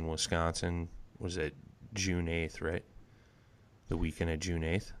Madison, Wisconsin. Was it June 8th, right? The weekend of June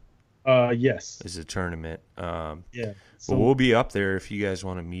 8th. Yes. Is the tournament. Yeah. But we'll be up there if you guys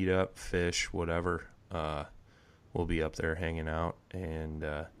want to meet up, fish, whatever. We'll be up there hanging out. And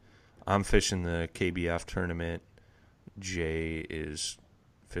I'm fishing the KBF tournament. Jay is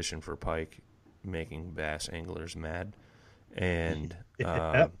fishing for pike, making bass anglers mad. And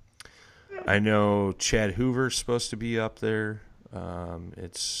I know Chad Hoover's supposed to be up there.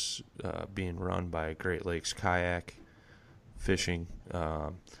 It's being run by Great Lakes Kayak Fishing.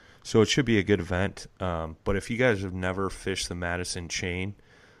 So it should be a good event. But if you guys have never fished the Madison chain,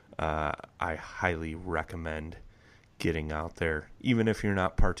 I highly recommend getting out there, even if you're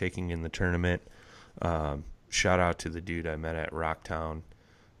not partaking in the tournament. Shout out to the dude I met at Rocktown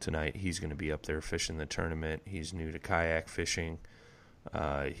tonight. He's going to be up there fishing the tournament. He's new to kayak fishing.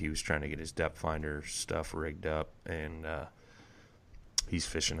 He was trying to get his depth finder stuff rigged up, and he's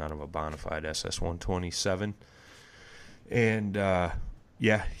fishing out of a bona fide SS127. And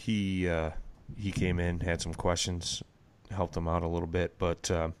he came in, had some questions, helped him out a little bit,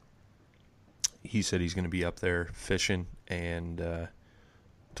 but he said he's going to be up there fishing, and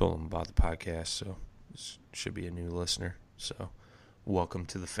told him about the podcast, so this should be a new listener. So welcome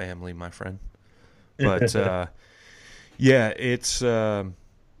to the family, my friend. But yeah, it's it'll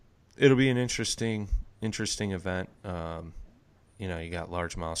be an interesting event. You got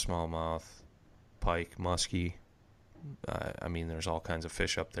largemouth, smallmouth, pike, muskie. I mean, there's all kinds of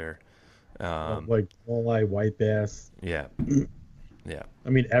fish up there. Like walleye, white bass. Yeah, yeah. I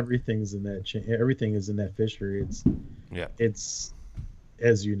mean, everything's in that chain. Everything is in that fishery. It's,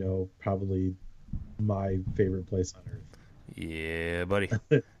 as you know, probably my favorite place on earth. Yeah, buddy.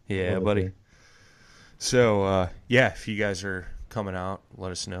 Yeah, buddy. So, if you guys are coming out,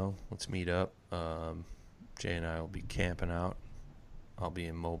 let us know. Let's meet up. Jay and I will be camping out. I'll be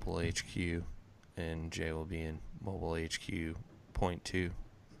in Mobile HQ, and Jay will be in Mobile HQ Point 2.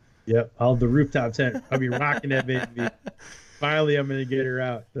 Yep, I'll the rooftop tent. I'll be rocking that baby. Finally, I'm going to get her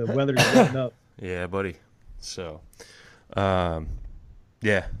out. The weather's getting up. Yeah, buddy. So, So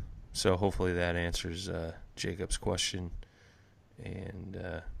hopefully that answers Jacob's question.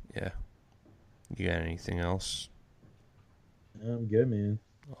 And, you got anything else? I'm good, man.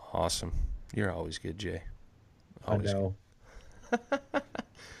 Awesome. You're always good, Jay. Always I know. Good.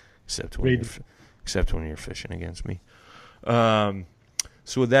 Except when you're fishing against me.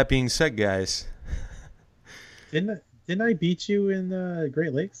 So with that being said, guys. Didn't I beat you in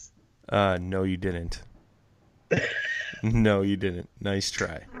Great Lakes? No, you didn't. No, you didn't. Nice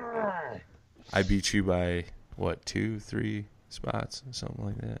try. I beat you by, 2, 3 spots? Something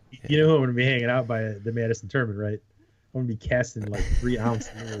like that. Yeah. You know who I'm going to be hanging out by the Madison tournament, right? I'm going to be casting like 3-ounce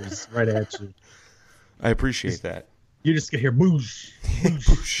lures right at you. I appreciate that. You just get here, boosh.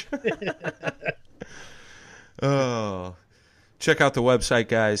 Boosh. Oh. Check out the website,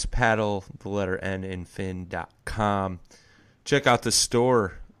 guys. Paddle, the letter N in fin.com. Check out the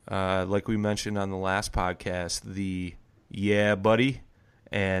store. Like we mentioned on the last podcast, the Yeah Buddy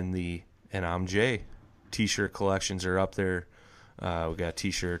and I'm Jay t-shirt collections are up there. We got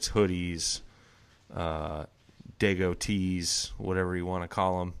t-shirts, hoodies, Dago tees, whatever you want to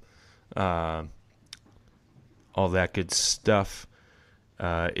call them. All that good stuff.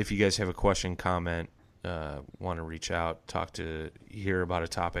 If you guys have a question, comment, want to reach out, hear about a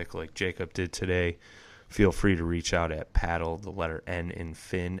topic like Jacob did today, feel free to reach out at paddle, the letter N in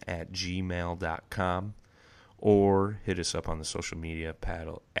fin, at gmail.com, or hit us up on the social media,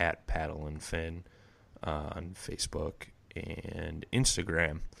 paddle and fin on Facebook and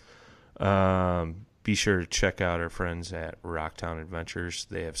Instagram. be sure to check out our friends at Rocktown Adventures.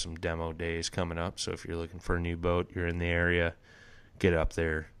 They have some demo days coming up, so if you're looking for a new boat, you're in the area, get up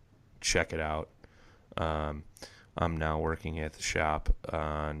there, check it out. I'm now working at the shop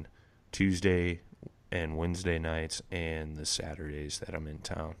on Tuesday and Wednesday nights and the Saturdays that I'm in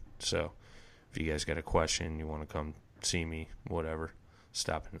town. So if you guys got a question, you want to come see me, whatever,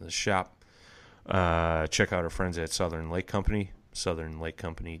 stop into the shop. Check out our friends at Southern Lake Company,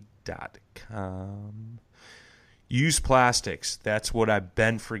 southernlakecompany.com. Use plastics. That's what I've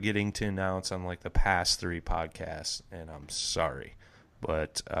been forgetting to announce on like the past 3 podcasts, and I'm sorry.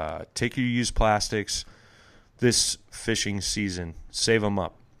 But take your used plastics this fishing season. Save them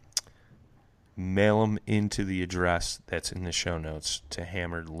up. Mail them into the address that's in the show notes to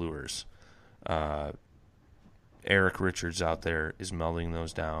Hammered Lures. Eric Richards out there is melting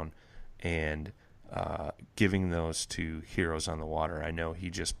those down and giving those to Heroes on the Water. I know he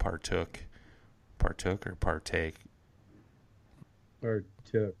just partook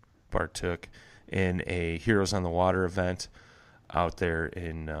in a Heroes on the Water event out there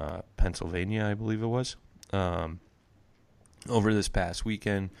in Pennsylvania, I believe it was. Over this past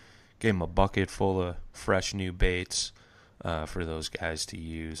weekend, gave him a bucket full of fresh new baits for those guys to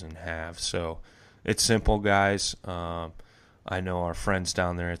use and have. So it's simple, guys. I know our friends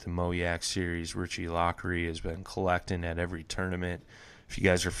down there at the Moyak Series, Richie Lockery, has been collecting at every tournament. If you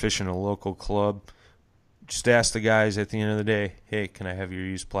guys are fishing a local club, just ask the guys at the end of the day, hey, can I have your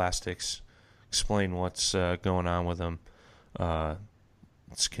used plastics? Explain what's going on with them.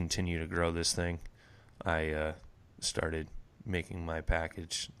 Let's continue to grow this thing. I started making my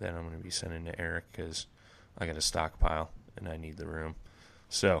package that I'm going to be sending to Eric because I got a stockpile and I need the room.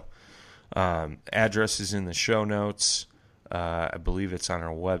 So address is in the show notes. I believe it's on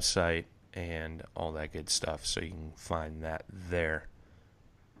our website and all that good stuff, so you can find that there.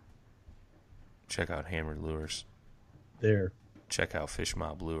 Check out Hammered Lures. There. Check out Fish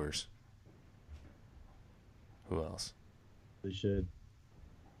Mob Lures. Who else? They should.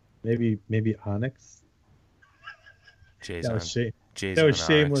 Maybe Onyx. Jay's that on. was shame. Jay's that was on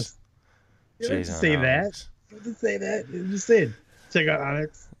shameless. Onyx. You don't say that. You don't say that. You just say it. Check out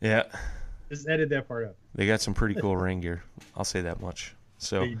Onyx. Yeah. Just edit that part out. They had some pretty cool ring gear. I'll say that much.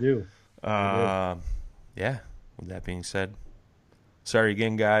 So you do. Yeah. With that being said, sorry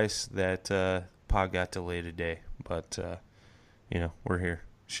again, guys, that pod got delayed today, but we're here.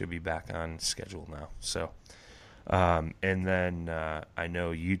 Should be back on schedule now. So, and then I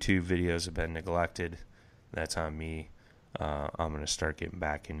know YouTube videos have been neglected. That's on me. I'm going to start getting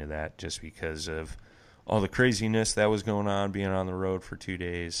back into that just because of all the craziness that was going on, being on the road for 2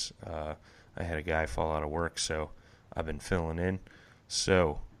 days. I had a guy fall out of work, so I've been filling in.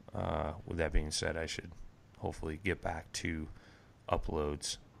 So, with that being said, I should hopefully get back to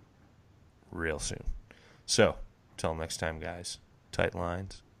uploads real soon. So, till next time, guys, tight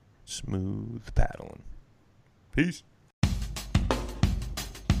lines, smooth paddling. Peace.